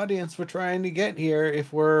what's the audience we're trying to get here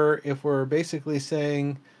if we're basically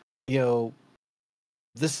saying, you know,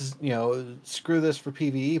 this is, screw this for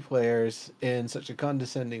PvE players in such a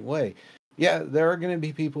condescending way. Yeah, there are going to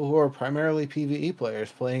be people who are primarily PvE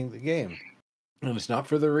players playing the game. And it's not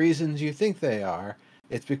for the reasons you think they are.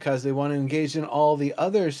 It's because they want to engage in all the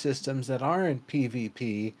other systems that aren't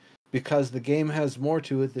PvP because the game has more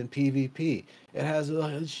to it than PvP. It has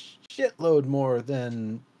a shitload more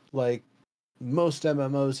than, like, most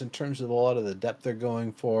MMOs in terms of a lot of the depth they're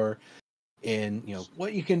going for in,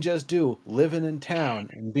 what you can just do living in town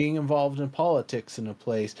and being involved in politics in a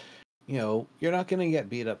place. You're not going to get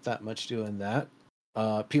beat up that much doing that.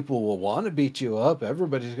 People will want to beat you up.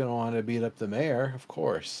 Everybody's going to want to beat up the mayor, of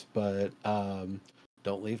course, but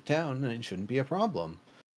don't leave town and it shouldn't be a problem.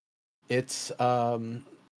 It's that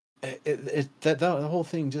the whole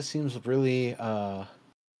thing just seems really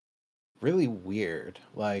really weird.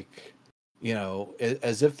 Like,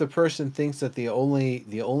 as if the person thinks that the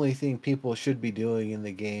only thing people should be doing in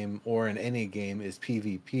the game or in any game is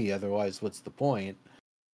PvP. Otherwise, what's the point?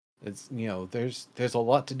 It's, there's a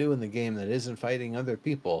lot to do in the game that isn't fighting other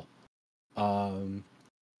people. Um,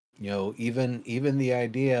 even the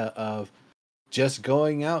idea of just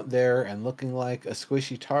going out there and looking like a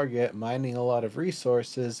squishy target, mining a lot of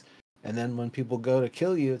resources, and then when people go to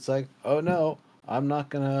kill you, it's like, oh no, I'm not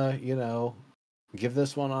gonna, give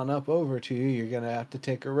this one on up over to you. You're gonna have to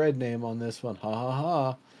take a red name on this one. Ha ha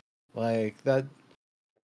ha. Like that.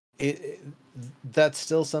 It that's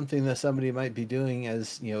still something that somebody might be doing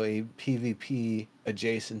as, a PvP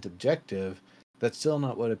adjacent objective. That's still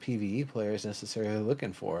not what a PvE player is necessarily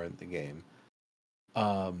looking for in the game.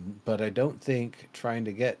 But I don't think trying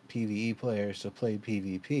to get PvE players to play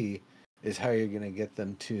PvP is how you're going to get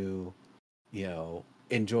them to,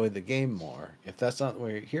 enjoy the game more. If that's not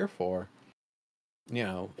what you're here for,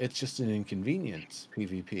 it's just an inconvenience,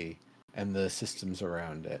 PvP, and the systems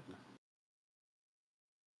around it.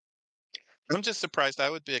 I'm just surprised. I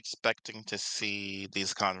would be expecting to see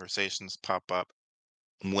these conversations pop up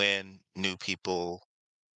when new people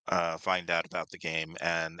find out about the game,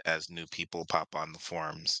 and as new people pop on the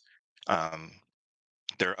forums, um,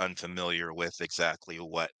 they're unfamiliar with exactly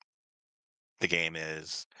what the game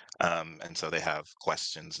is, and so they have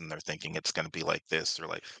questions, and they're thinking it's going to be like this, or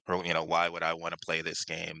like, or why would I want to play this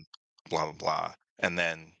game? Blah blah blah. And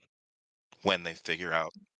then when they figure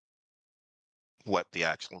out what the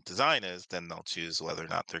actual design is, then they'll choose whether or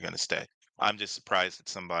not they're going to stay. I'm just surprised that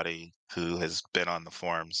somebody who has been on the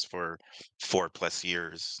forums for 4+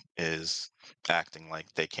 years is acting like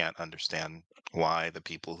they can't understand why the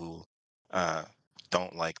people who uh,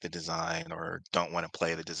 don't like the design, or don't want to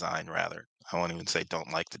play the design, rather. I won't even say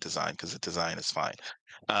don't like the design, because the design is fine.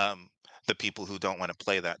 Um, the people who don't want to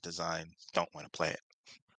play that design don't want to play it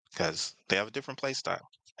because they have a different play style.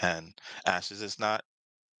 And Ashes is not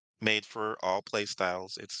made for all play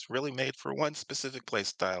styles. It's really made for one specific play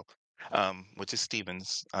style, which is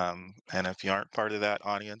Stevens. And if you aren't part of that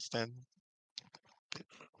audience, then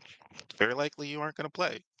very likely you aren't going to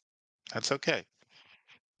play. That's okay.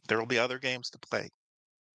 There will be other games to play.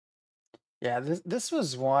 Yeah, this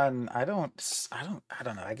was one I don't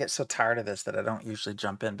know. I get so tired of this that I don't usually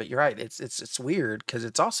jump in. But you're right. It's weird because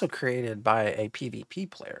it's also created by a PvP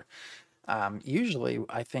player. Usually,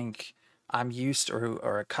 I think I'm used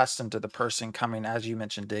or accustomed to the person coming, as you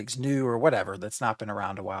mentioned, Diggs, new or whatever, that's not been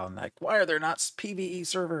around a while, and like, why are there not PvE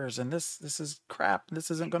servers? And this is crap. This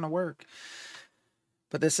isn't going to work.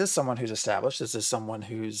 But this is someone who's established. This is someone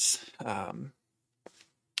who's,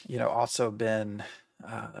 also been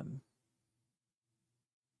um,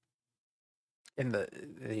 in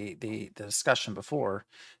the discussion before.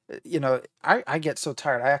 I get so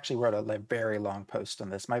tired. I actually wrote a very long post on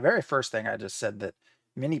this. My very first thing, I just said that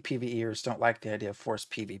many PvEers don't like the idea of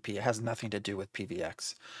forced PvP. It has nothing to do with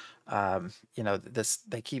PvX. This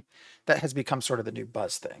they keep that has become sort of the new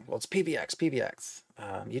buzz thing. Well, it's PvX.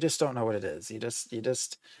 You just don't know what it is.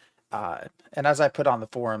 And as I put on the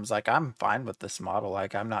forums, like, I'm fine with this model.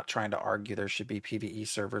 Like, I'm not trying to argue there should be PvE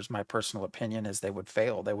servers. My personal opinion is they would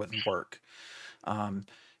fail. They wouldn't work. Um,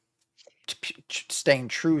 Staying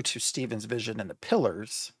true to Steven's vision and the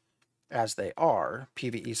pillars as they are,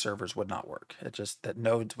 PvE servers would not work. It just that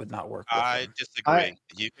nodes would not work with I them. disagree. I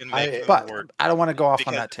You can make I them But work I don't want to go off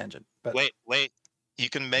on because that tangent. But wait, you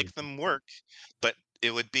can make them work, but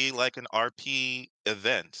it would be like an RP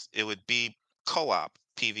event. It would be co-op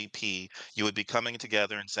PvP. You would be coming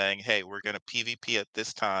together and saying, "Hey, we're going to PvP at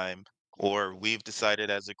this time," or "We've decided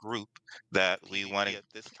as a group that we want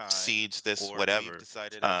to siege this whatever."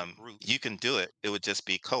 You can do it. It would just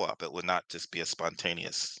be co-op. It would not just be a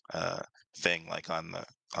spontaneous thing like on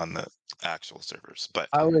the actual servers. But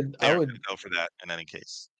I would they I aren't would going to go for that in any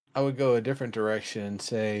case. I would go a different direction and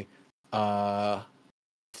say, uh,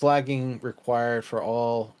 flagging required for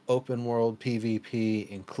all open world PvP,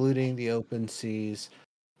 including the open seas.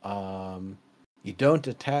 Um, you don't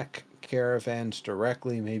attack caravans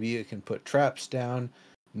directly. Maybe you can put traps down.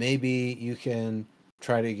 Maybe you can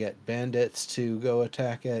try to get bandits to go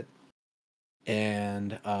attack it.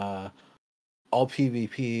 And all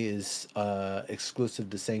PvP is exclusive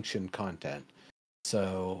to sanctioned content.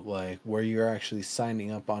 So, like, where you're actually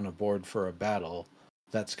signing up on a board for a battle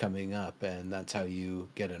that's coming up, and that's how you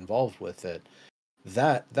get involved with it.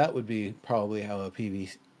 That would be probably how a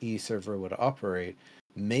PvE server would operate.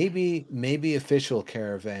 Maybe official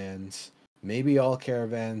caravans, maybe all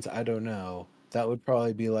caravans. I don't know. That would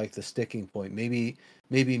probably be like the sticking point. Maybe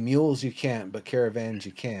mules you can't, but caravans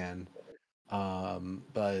you can.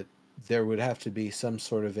 But there would have to be some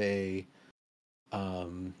sort of a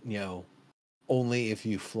um, you know only if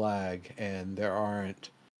you flag, and there aren't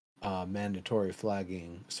mandatory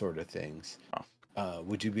flagging sort of things.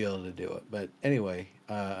 Would you be able to do it? But anyway,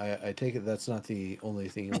 I take it that's not the only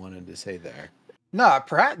thing you wanted to say there. no,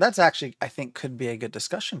 perhaps that's actually, I think, could be a good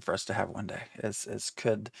discussion for us to have one day.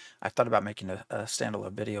 I've thought about making a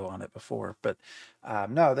standalone video on it before, but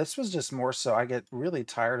no, this was just more so. I get really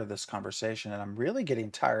tired of this conversation, and I'm really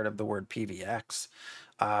getting tired of the word PVX.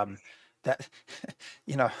 Um, that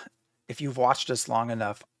you know, if you've watched us long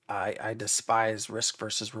enough, I despise risk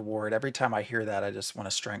versus reward. Every time I hear that, I just want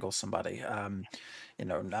to strangle somebody.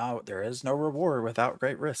 Now there is no reward without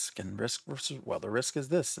great risk, and risk versus, well, the risk is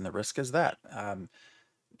this and the risk is that.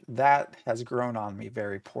 That has grown on me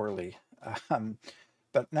very poorly. Um,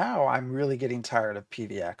 but now I'm really getting tired of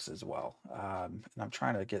PVX as well. And I'm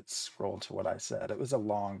trying to get scrolled to what I said. It was a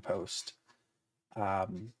long post.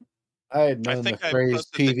 Um, I had I known the think I phrase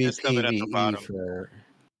posted the gist of it at the PvPvE bottom. for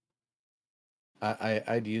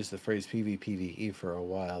I'd used the phrase PvPvE for a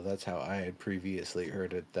while. That's how I had previously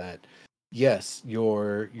heard it. That yes,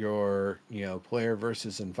 your player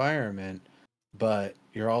versus environment, but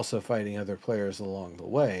you're also fighting other players along the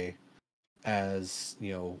way as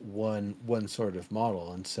one sort of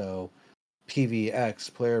model. And so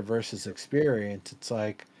PvX, player versus experience, it's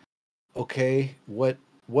like, okay, what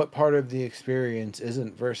part of the experience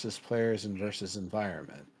isn't versus players and versus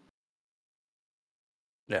environment?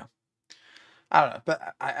 yeah, I don't know,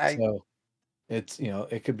 but I So it's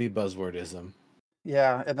it could be buzzwordism.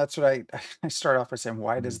 yeah, and that's what I start off by saying,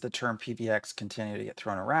 why Mhm. does the term PVX continue to get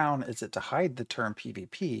thrown around? Is it to hide the term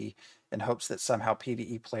PvP in hopes that somehow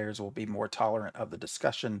PvE players will be more tolerant of the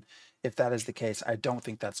discussion? If that is the case, I don't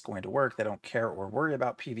think that's going to work. They don't care or worry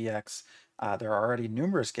about PVX. There are already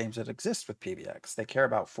numerous games that exist with PVX. They care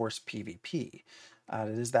about forced PvP.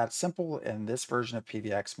 It is that simple, and this version of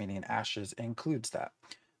PVX, meaning Ashes, includes that.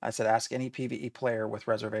 I said, ask any PvE player with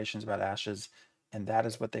reservations about Ashes. and that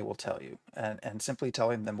is what they will tell you. And simply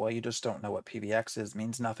telling them, well, you just don't know what PVX is,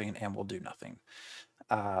 means nothing and will do nothing.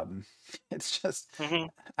 Um, it's just, Hmm.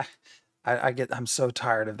 I, I'm so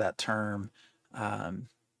tired of that term. Um,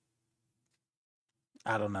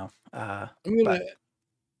 I don't know. I'm But gonna.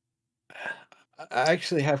 I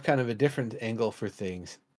actually have kind of a different angle for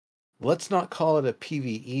things. Let's not call it a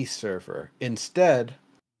PVE server. Instead,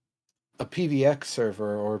 a PVX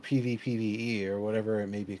server or PvPvE or whatever it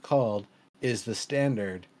may be called is the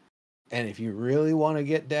standard. And if you really want to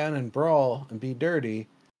get down and brawl and be dirty,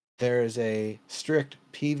 there is a strict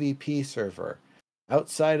PvP server.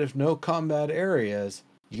 Outside of no combat areas,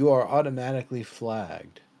 you are automatically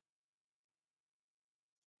flagged.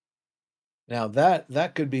 Now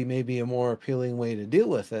that could be maybe a more appealing way to deal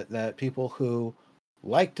with it, that people who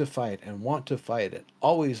like to fight and want to fight it,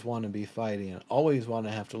 always want to be fighting and always want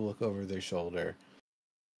to have to look over their shoulder.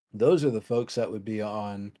 Those are the folks that would be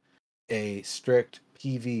on a strict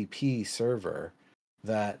PvP server,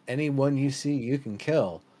 that anyone you see you can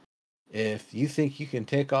kill. If you think you can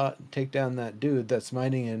take down that dude that's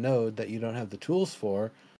mining a node that you don't have the tools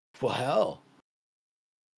for, well, hell,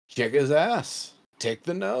 kick his ass, take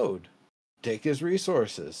the node, take his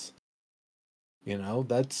resources.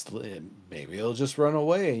 That's maybe he'll just run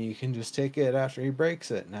away and you can just take it after he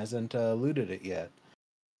breaks it and hasn't looted it yet.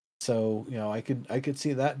 So, I could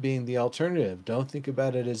see that being the alternative. Don't think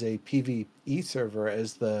about it as a PvE server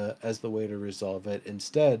as the way to resolve it.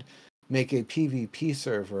 Instead, make a PvP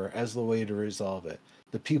server as the way to resolve it.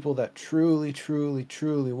 The people that truly, truly,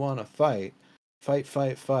 truly want to fight, fight,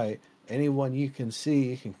 fight, fight. Anyone you can see,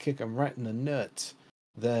 you can kick them right in the nuts.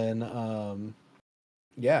 Then,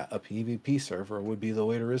 yeah, a PvP server would be the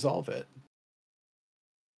way to resolve it.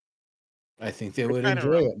 I think they It would kind of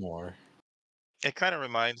enjoy it more. it kind of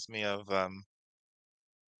reminds me of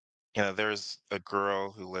there's a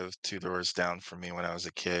girl who lived 2 doors down from me when I was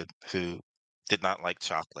a kid who did not like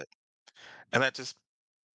chocolate, and that just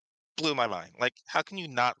blew my mind. Like, how can you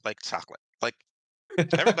not like chocolate? Like,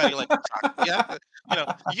 everybody likes chocolate. You have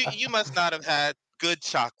to, you must not have had good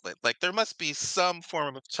chocolate. Like, there must be some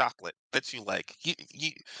form of chocolate that you like.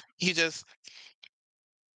 You just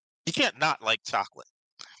you can't not like chocolate.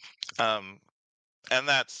 Um, and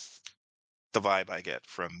that's the vibe I get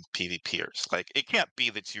from PvPers. Like, it can't be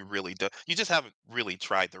that you really do. You just haven't really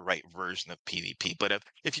tried the right version of PvP. But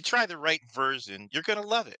if you try the right version, you're gonna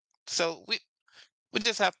love it. So we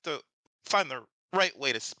just have to find the right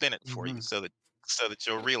way to spin it for you, mhm. so that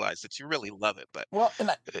you'll realize that you really love it. But Well, and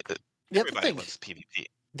the other everybody thing, loves PvP.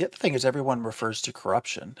 is everyone refers to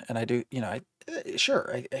corruption, and I do,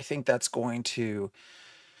 sure, I think that's going to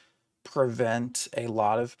prevent a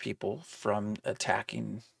lot of people from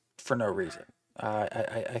attacking for no reason.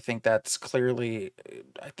 I think that's clearly,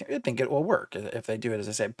 I think it will work if they do it as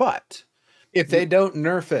I say. But If you, they don't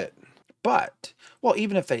nerf it. but well,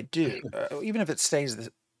 even if they do, even if it stays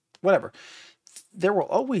whatever, there will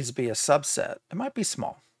always be a subset. It might be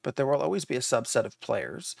small, but there will always be a subset of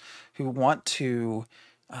players who want to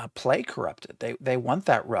play corrupted. They want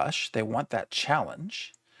that rush. They want that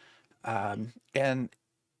challenge. And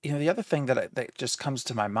the other thing that just comes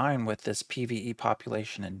to my mind with this PVE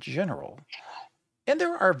population in general, and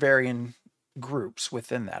there are varying groups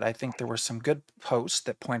within that. I think there were some good posts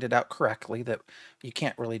that pointed out correctly that you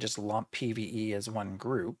can't really just lump PVE as one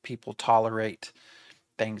group. People tolerate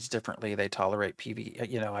things differently. They tolerate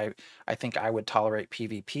PvE. I think I would tolerate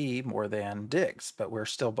PvP more than Diggs, but we're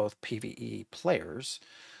still both PvE players.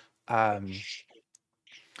 Um,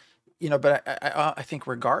 but I think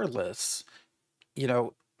regardless,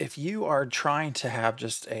 if you are trying to have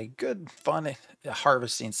just a good, fun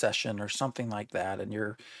harvesting session or something like that, and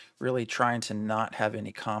you're really trying to not have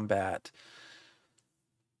any combat,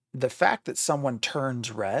 the fact that someone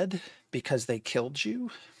turns red because they killed you,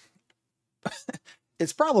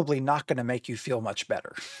 it's probably not going to make you feel much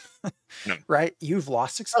better. No. Right? You've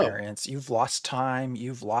lost Oh, experience, you've lost time,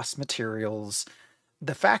 you've lost materials.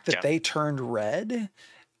 The fact that Yeah. they turned red,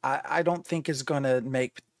 I don't think is going to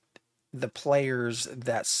make the players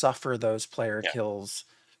that suffer those player Yeah. kills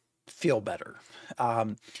feel better.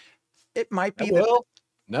 Um, it might I be that, will.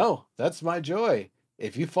 No, that's my joy.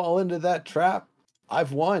 If you fall into that trap,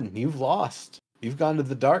 I've won. You've lost. You've gone to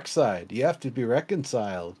the dark side. You have to be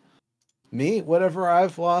reconciled. Me, whatever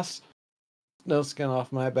I've lost, no skin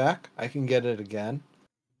off my back. I can get it again.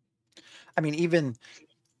 I mean, even,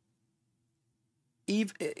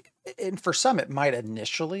 and for some, it might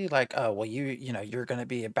initially like, oh, well, you're going to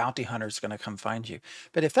be a bounty hunter's going to come find you.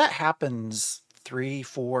 But if that happens 3,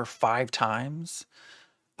 4, 5 times,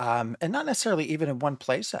 and not necessarily even in one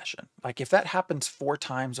play session, like if that happens 4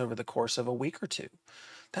 times over the course of a week or two,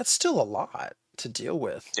 that's still a lot. to deal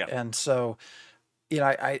with. Yeah. And so, you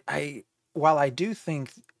know, while I do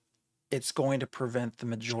think it's going to prevent the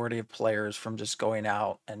majority of players from just going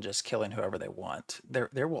out and just killing whoever they want,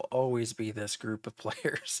 there will always be this group of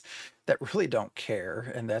players that really don't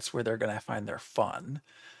care, and that's where they're going to find their fun.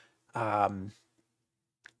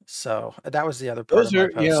 So that was the other part of Those my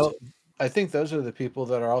are, you post. know, I think those are the people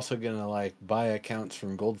that are also going to like buy accounts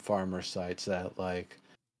from gold farmer sites that like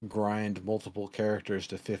grind multiple characters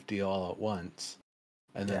to 50 all at once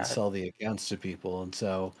and then Yeah, sell the accounts to people. And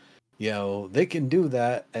so, you know, they can do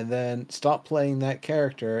that and then stop playing that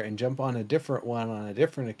character and jump on a different one on a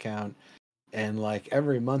different account. And like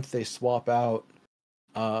every month they swap out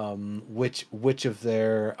which of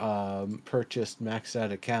their purchased maxed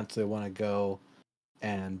out accounts they want to go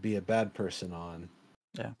and be a bad person on.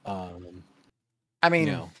 yeah. You I mean,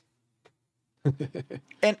 know.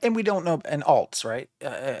 and we don't know, and alts, right?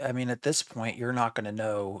 I mean, at this point, you're not going to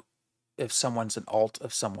know if someone's an alt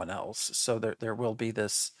of someone else. So there will be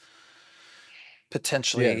this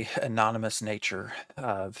potentially anonymous nature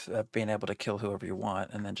of being able to kill whoever you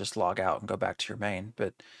want and then just log out and go back to your main.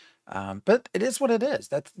 But it is what it is.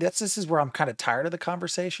 This is where I'm kind of tired of the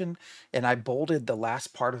conversation, and I bolded the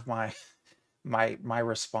last part of my my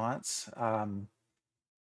response.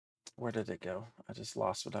 Where did it go? I just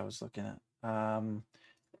lost what I was looking at.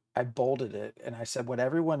 I bolded it and I said, what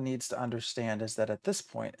everyone needs to understand is that at this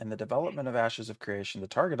point in the development of Ashes of Creation, the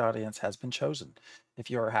target audience has been chosen. If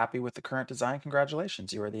you are happy with the current design,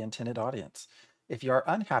 congratulations, you are the intended audience. If you are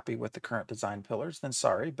unhappy with the current design pillars, then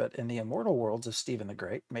sorry, but in the immortal worlds of Stephen the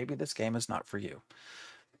Great, maybe this game is not for you.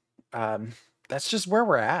 That's just where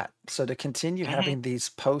we're at. So to continue having these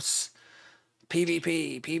posts,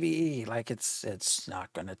 PvP, PvE, like it's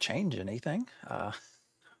not going to change anything.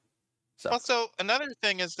 So Also, another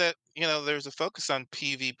thing is that, there's a focus on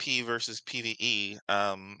PvP versus PvE.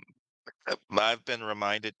 I've been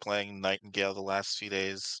reminded playing Nightingale the last few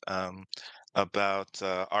days about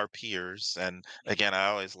RPers, and again, I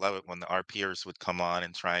always love it when the RPers would come on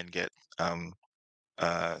and try and get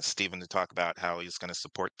Stephen to talk about how he's going to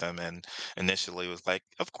support them. And initially, it was like,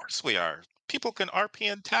 "Of course we are. People can RP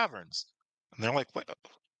in taverns," and they're like,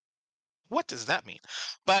 "What does that mean?"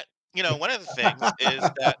 But one of the things is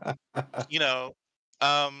that you know.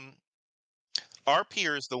 Um, our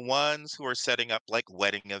peers, the ones who are setting up like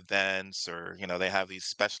wedding events or, they have these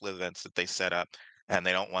special events that they set up and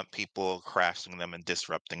they don't want people crashing them and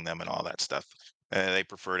disrupting them and all that stuff. They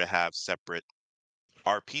prefer to have separate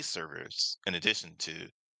RP servers in addition to,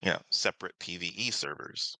 separate PvE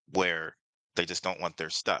servers where they just don't want their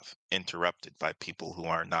stuff interrupted by people who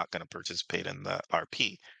are not going to participate in the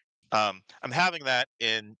RP. I'm having that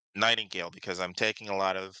in Nightingale because I'm taking a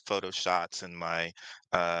lot of photo shots in my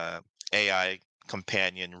AI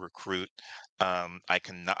companion recruit. I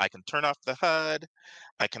can turn off the HUD.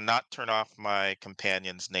 I cannot turn off my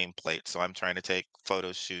companion's nameplate. So I'm trying to take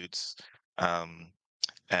photo shoots and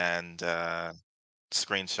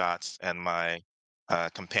screenshots, and my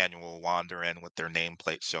companion will wander in with their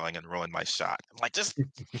nameplate showing and ruin my shot. I'm like, just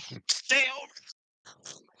stay over,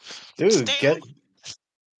 Dude, stay over.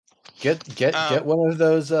 get one of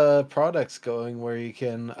those products going where you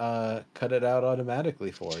can cut it out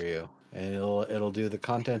automatically for you, and it'll do the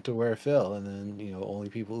content aware fill, and then only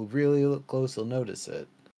people who really look close will notice it.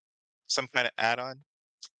 Some kind of add-on.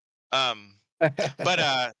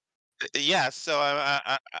 But yeah, so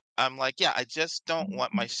I'm like, yeah, I just don't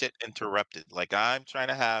want my shit interrupted. Like I'm trying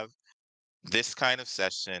to have this kind of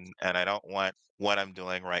session, and I don't want what I'm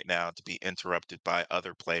doing right now to be interrupted by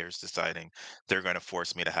other players deciding they're going to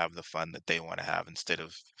force me to have the fun that they want to have instead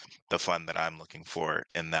of the fun that I'm looking for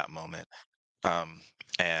in that moment. Um,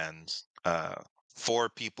 and for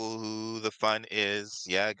people who the fun is,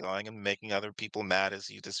 yeah, going and making other people mad as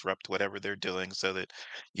you disrupt whatever they're doing so that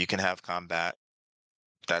you can have combat.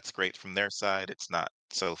 That's great from their side. It's not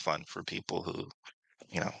so fun for people who,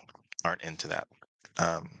 you know, aren't into that.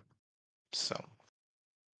 Um, so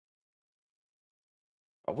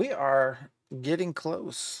we are getting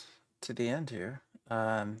close to the end here.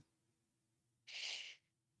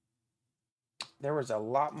 There was a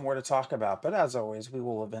lot more to talk about, but as always, we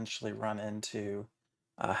will eventually run into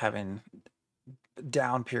having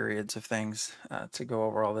down periods of things to go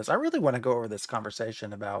over all this. I really want to go over this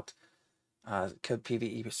conversation about could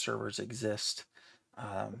PvE servers exist.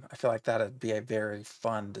 I feel like that'd be a very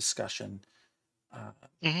fun discussion.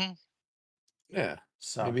 mhm. Yeah.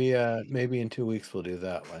 So Maybe in 2 weeks we'll do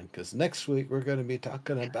that one, because next week we're going to be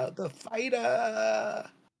talking about the fighter.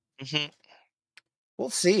 Mhm. we'll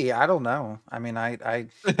see. I don't know. I mean, You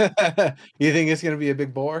think it's going to be a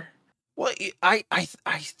big bore? well, I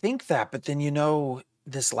think that, but then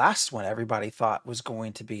this last one everybody thought was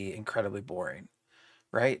going to be incredibly boring,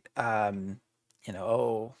 right?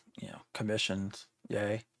 Commissions,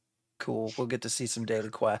 yay, cool. We'll get to see some daily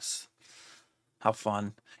quests. How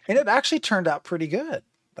fun. And it actually turned out pretty good.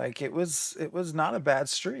 Like it was not a bad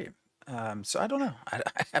stream. So I don't know. I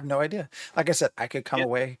have no idea. Like I said, I could come It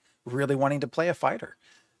away really wanting to play a fighter.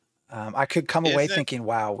 I could come away isn't thinking,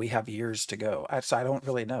 wow, we have years to go. So I don't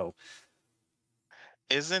really know.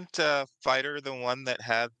 isn't Fighter the one that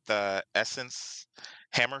had the Essence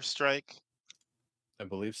hammer strike? I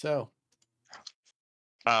believe so.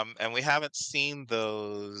 And we haven't seen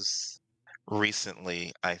those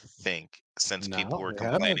recently, I think, since people No, were we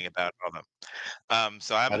haven't. complaining about all them.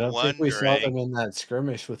 So I I'm don't think we saw wondering. them in that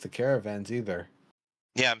skirmish with the caravans either.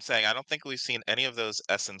 Yeah, I'm saying I don't think we've seen any of those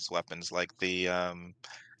essence weapons like the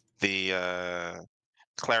The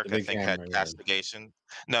cleric I big think had hammer then. castigation.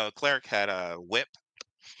 No, cleric had a whip,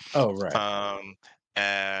 Oh, right. um,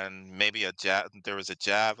 and maybe there was a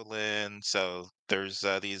javelin. So there's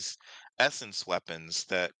these essence weapons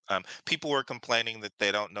that people were complaining that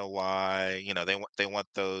they don't know why. They want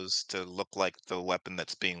those to look like the weapon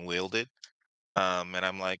that's being wielded. And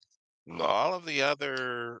I'm like, all of the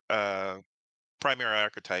other primary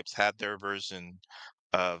archetypes had their version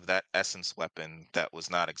of that essence weapon that was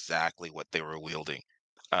not exactly what they were wielding.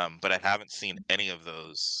 But I haven't seen any of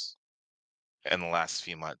those in the last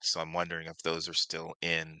few months, so I'm wondering if those are still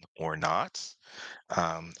in or not.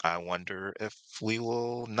 I wonder if we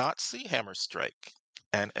will not see Hammer Strike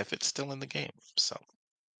and if it's still in the game. So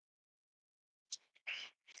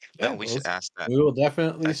Yeah, we should ask that. we will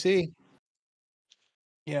definitely see.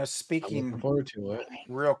 I'm looking Speaking forward to it.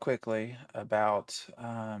 real quickly about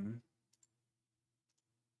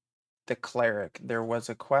the cleric, there was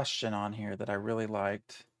a question on here that I really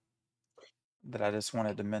liked that I just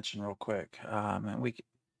wanted to mention real quick. And we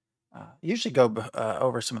usually go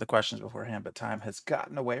over some of the questions beforehand, but time has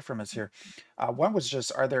gotten away from us here. One was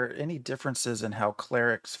just, are there any differences in how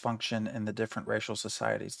clerics function in the different racial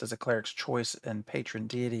societies? Does a cleric's choice and patron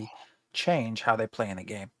deity change how they play in a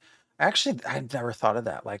game? Actually, I've never thought of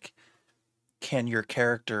that. Like, can your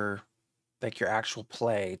character, like your actual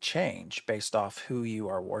play, change based off who you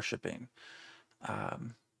are worshiping?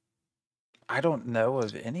 Um, I don't know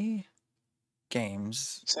of any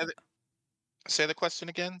games. Say the question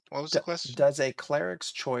again. What was D the question? Does a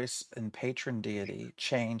cleric's choice and patron deity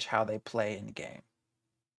change how they play in game?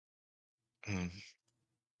 Mm.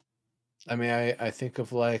 I mean, I think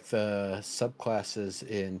of like the subclasses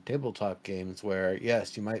in tabletop games where,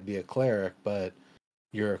 yes, you might be a cleric, but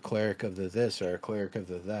you're a cleric of the this or a cleric of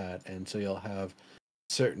the that. And so you'll have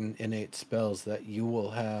certain innate spells that you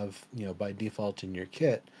will have, by default in your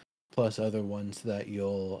kit, plus other ones that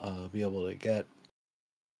you'll be able to get.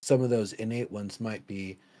 Some of those innate ones might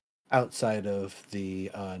be outside of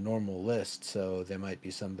the normal list, so there might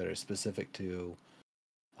be some that are specific to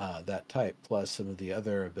that type. Plus, some of the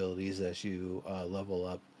other abilities as you level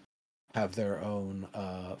up have their own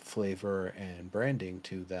flavor and branding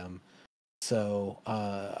to them. So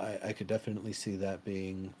I could definitely see that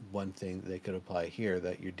being one thing that they could apply here,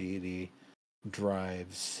 that your deity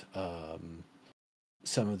drives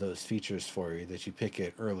some of those features for you, that you pick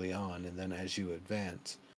it early on, and then as you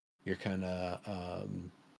advance, you're kind of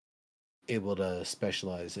able to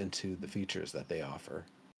specialize into the features that they offer,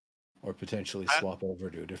 or potentially At, swap over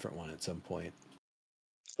to a different one at some point.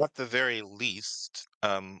 at the very least,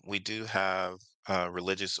 we do have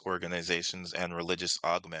religious organizations and religious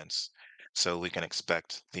augments, so we can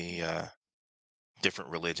expect the different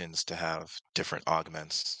religions to have different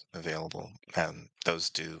augments available, and those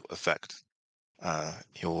do affect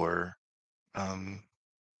your um,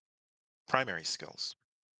 primary skills.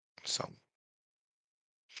 So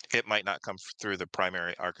it might not come through the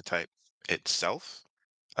primary archetype itself,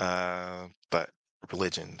 but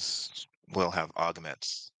religions will have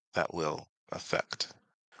augments that will affect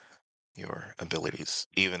your abilities,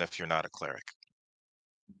 even if you're not a cleric.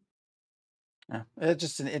 Yeah, it's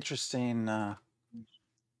just an interesting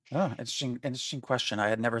question. I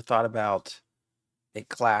had never thought about a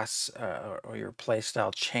class or your play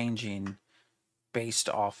style changing based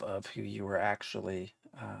off of who you were actually,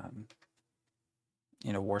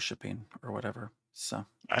 worshiping or whatever. So,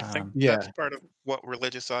 I think Yeah, that's part of what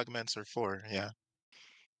religious augments are for. Yeah.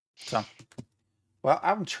 so well,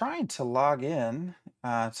 I'm trying to log in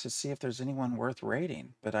to see if there's anyone worth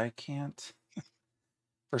rating, but I can't.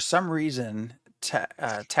 For some reason,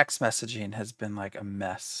 text messaging has been like a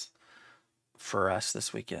mess for us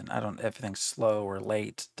this weekend. I don't. Everything's slow or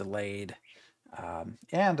late, delayed,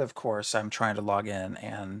 and of course, I'm trying to log in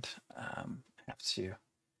and have to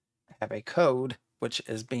have a code which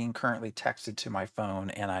is being currently texted to my phone,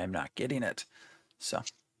 and I am not getting it. So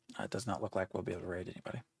it does not look like we'll be able to raid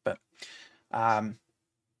anybody. But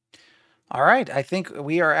all right, I think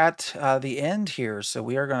we are at the end here, so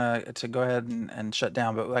we are going to go ahead and shut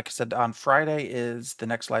down. But like I said, on Friday is the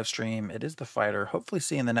next live stream. It is the fighter. Hopefully,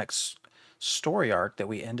 seeing the next story arc that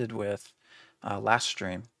we ended with last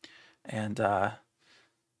stream. And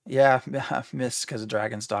yeah, missed because of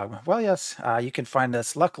Dragon's Dogma. Well, yes, you can find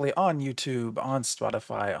us luckily on YouTube, on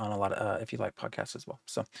Spotify, on a lot of if you like podcasts as well.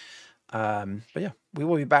 So. But yeah, we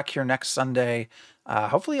will be back here next Sunday.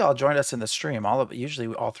 Hopefully y'all join us in the stream.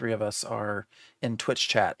 Usually all three of us are in Twitch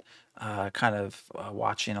chat, kind of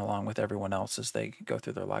watching along with everyone else as they go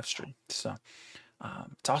through their live stream. So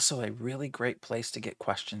it's also a really great place to get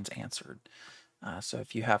questions answered. So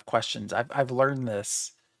if you have questions, I've learned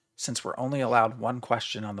this since we're only allowed one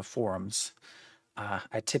question on the forums.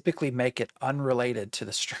 I typically make it unrelated to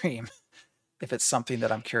the stream if it's something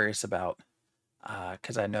that I'm curious about.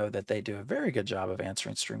 Because I know that they do a very good job of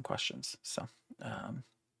answering stream questions. So,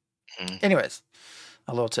 anyways,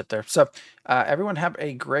 a little tip there. So, everyone have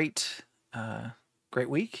a great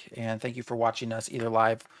week, and thank you for watching us either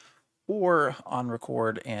live or on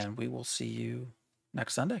record. And we will see you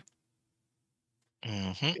next Sunday.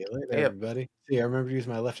 See you later, everybody. See, I remember to use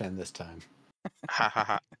my left hand this time. Ha ha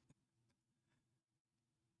ha.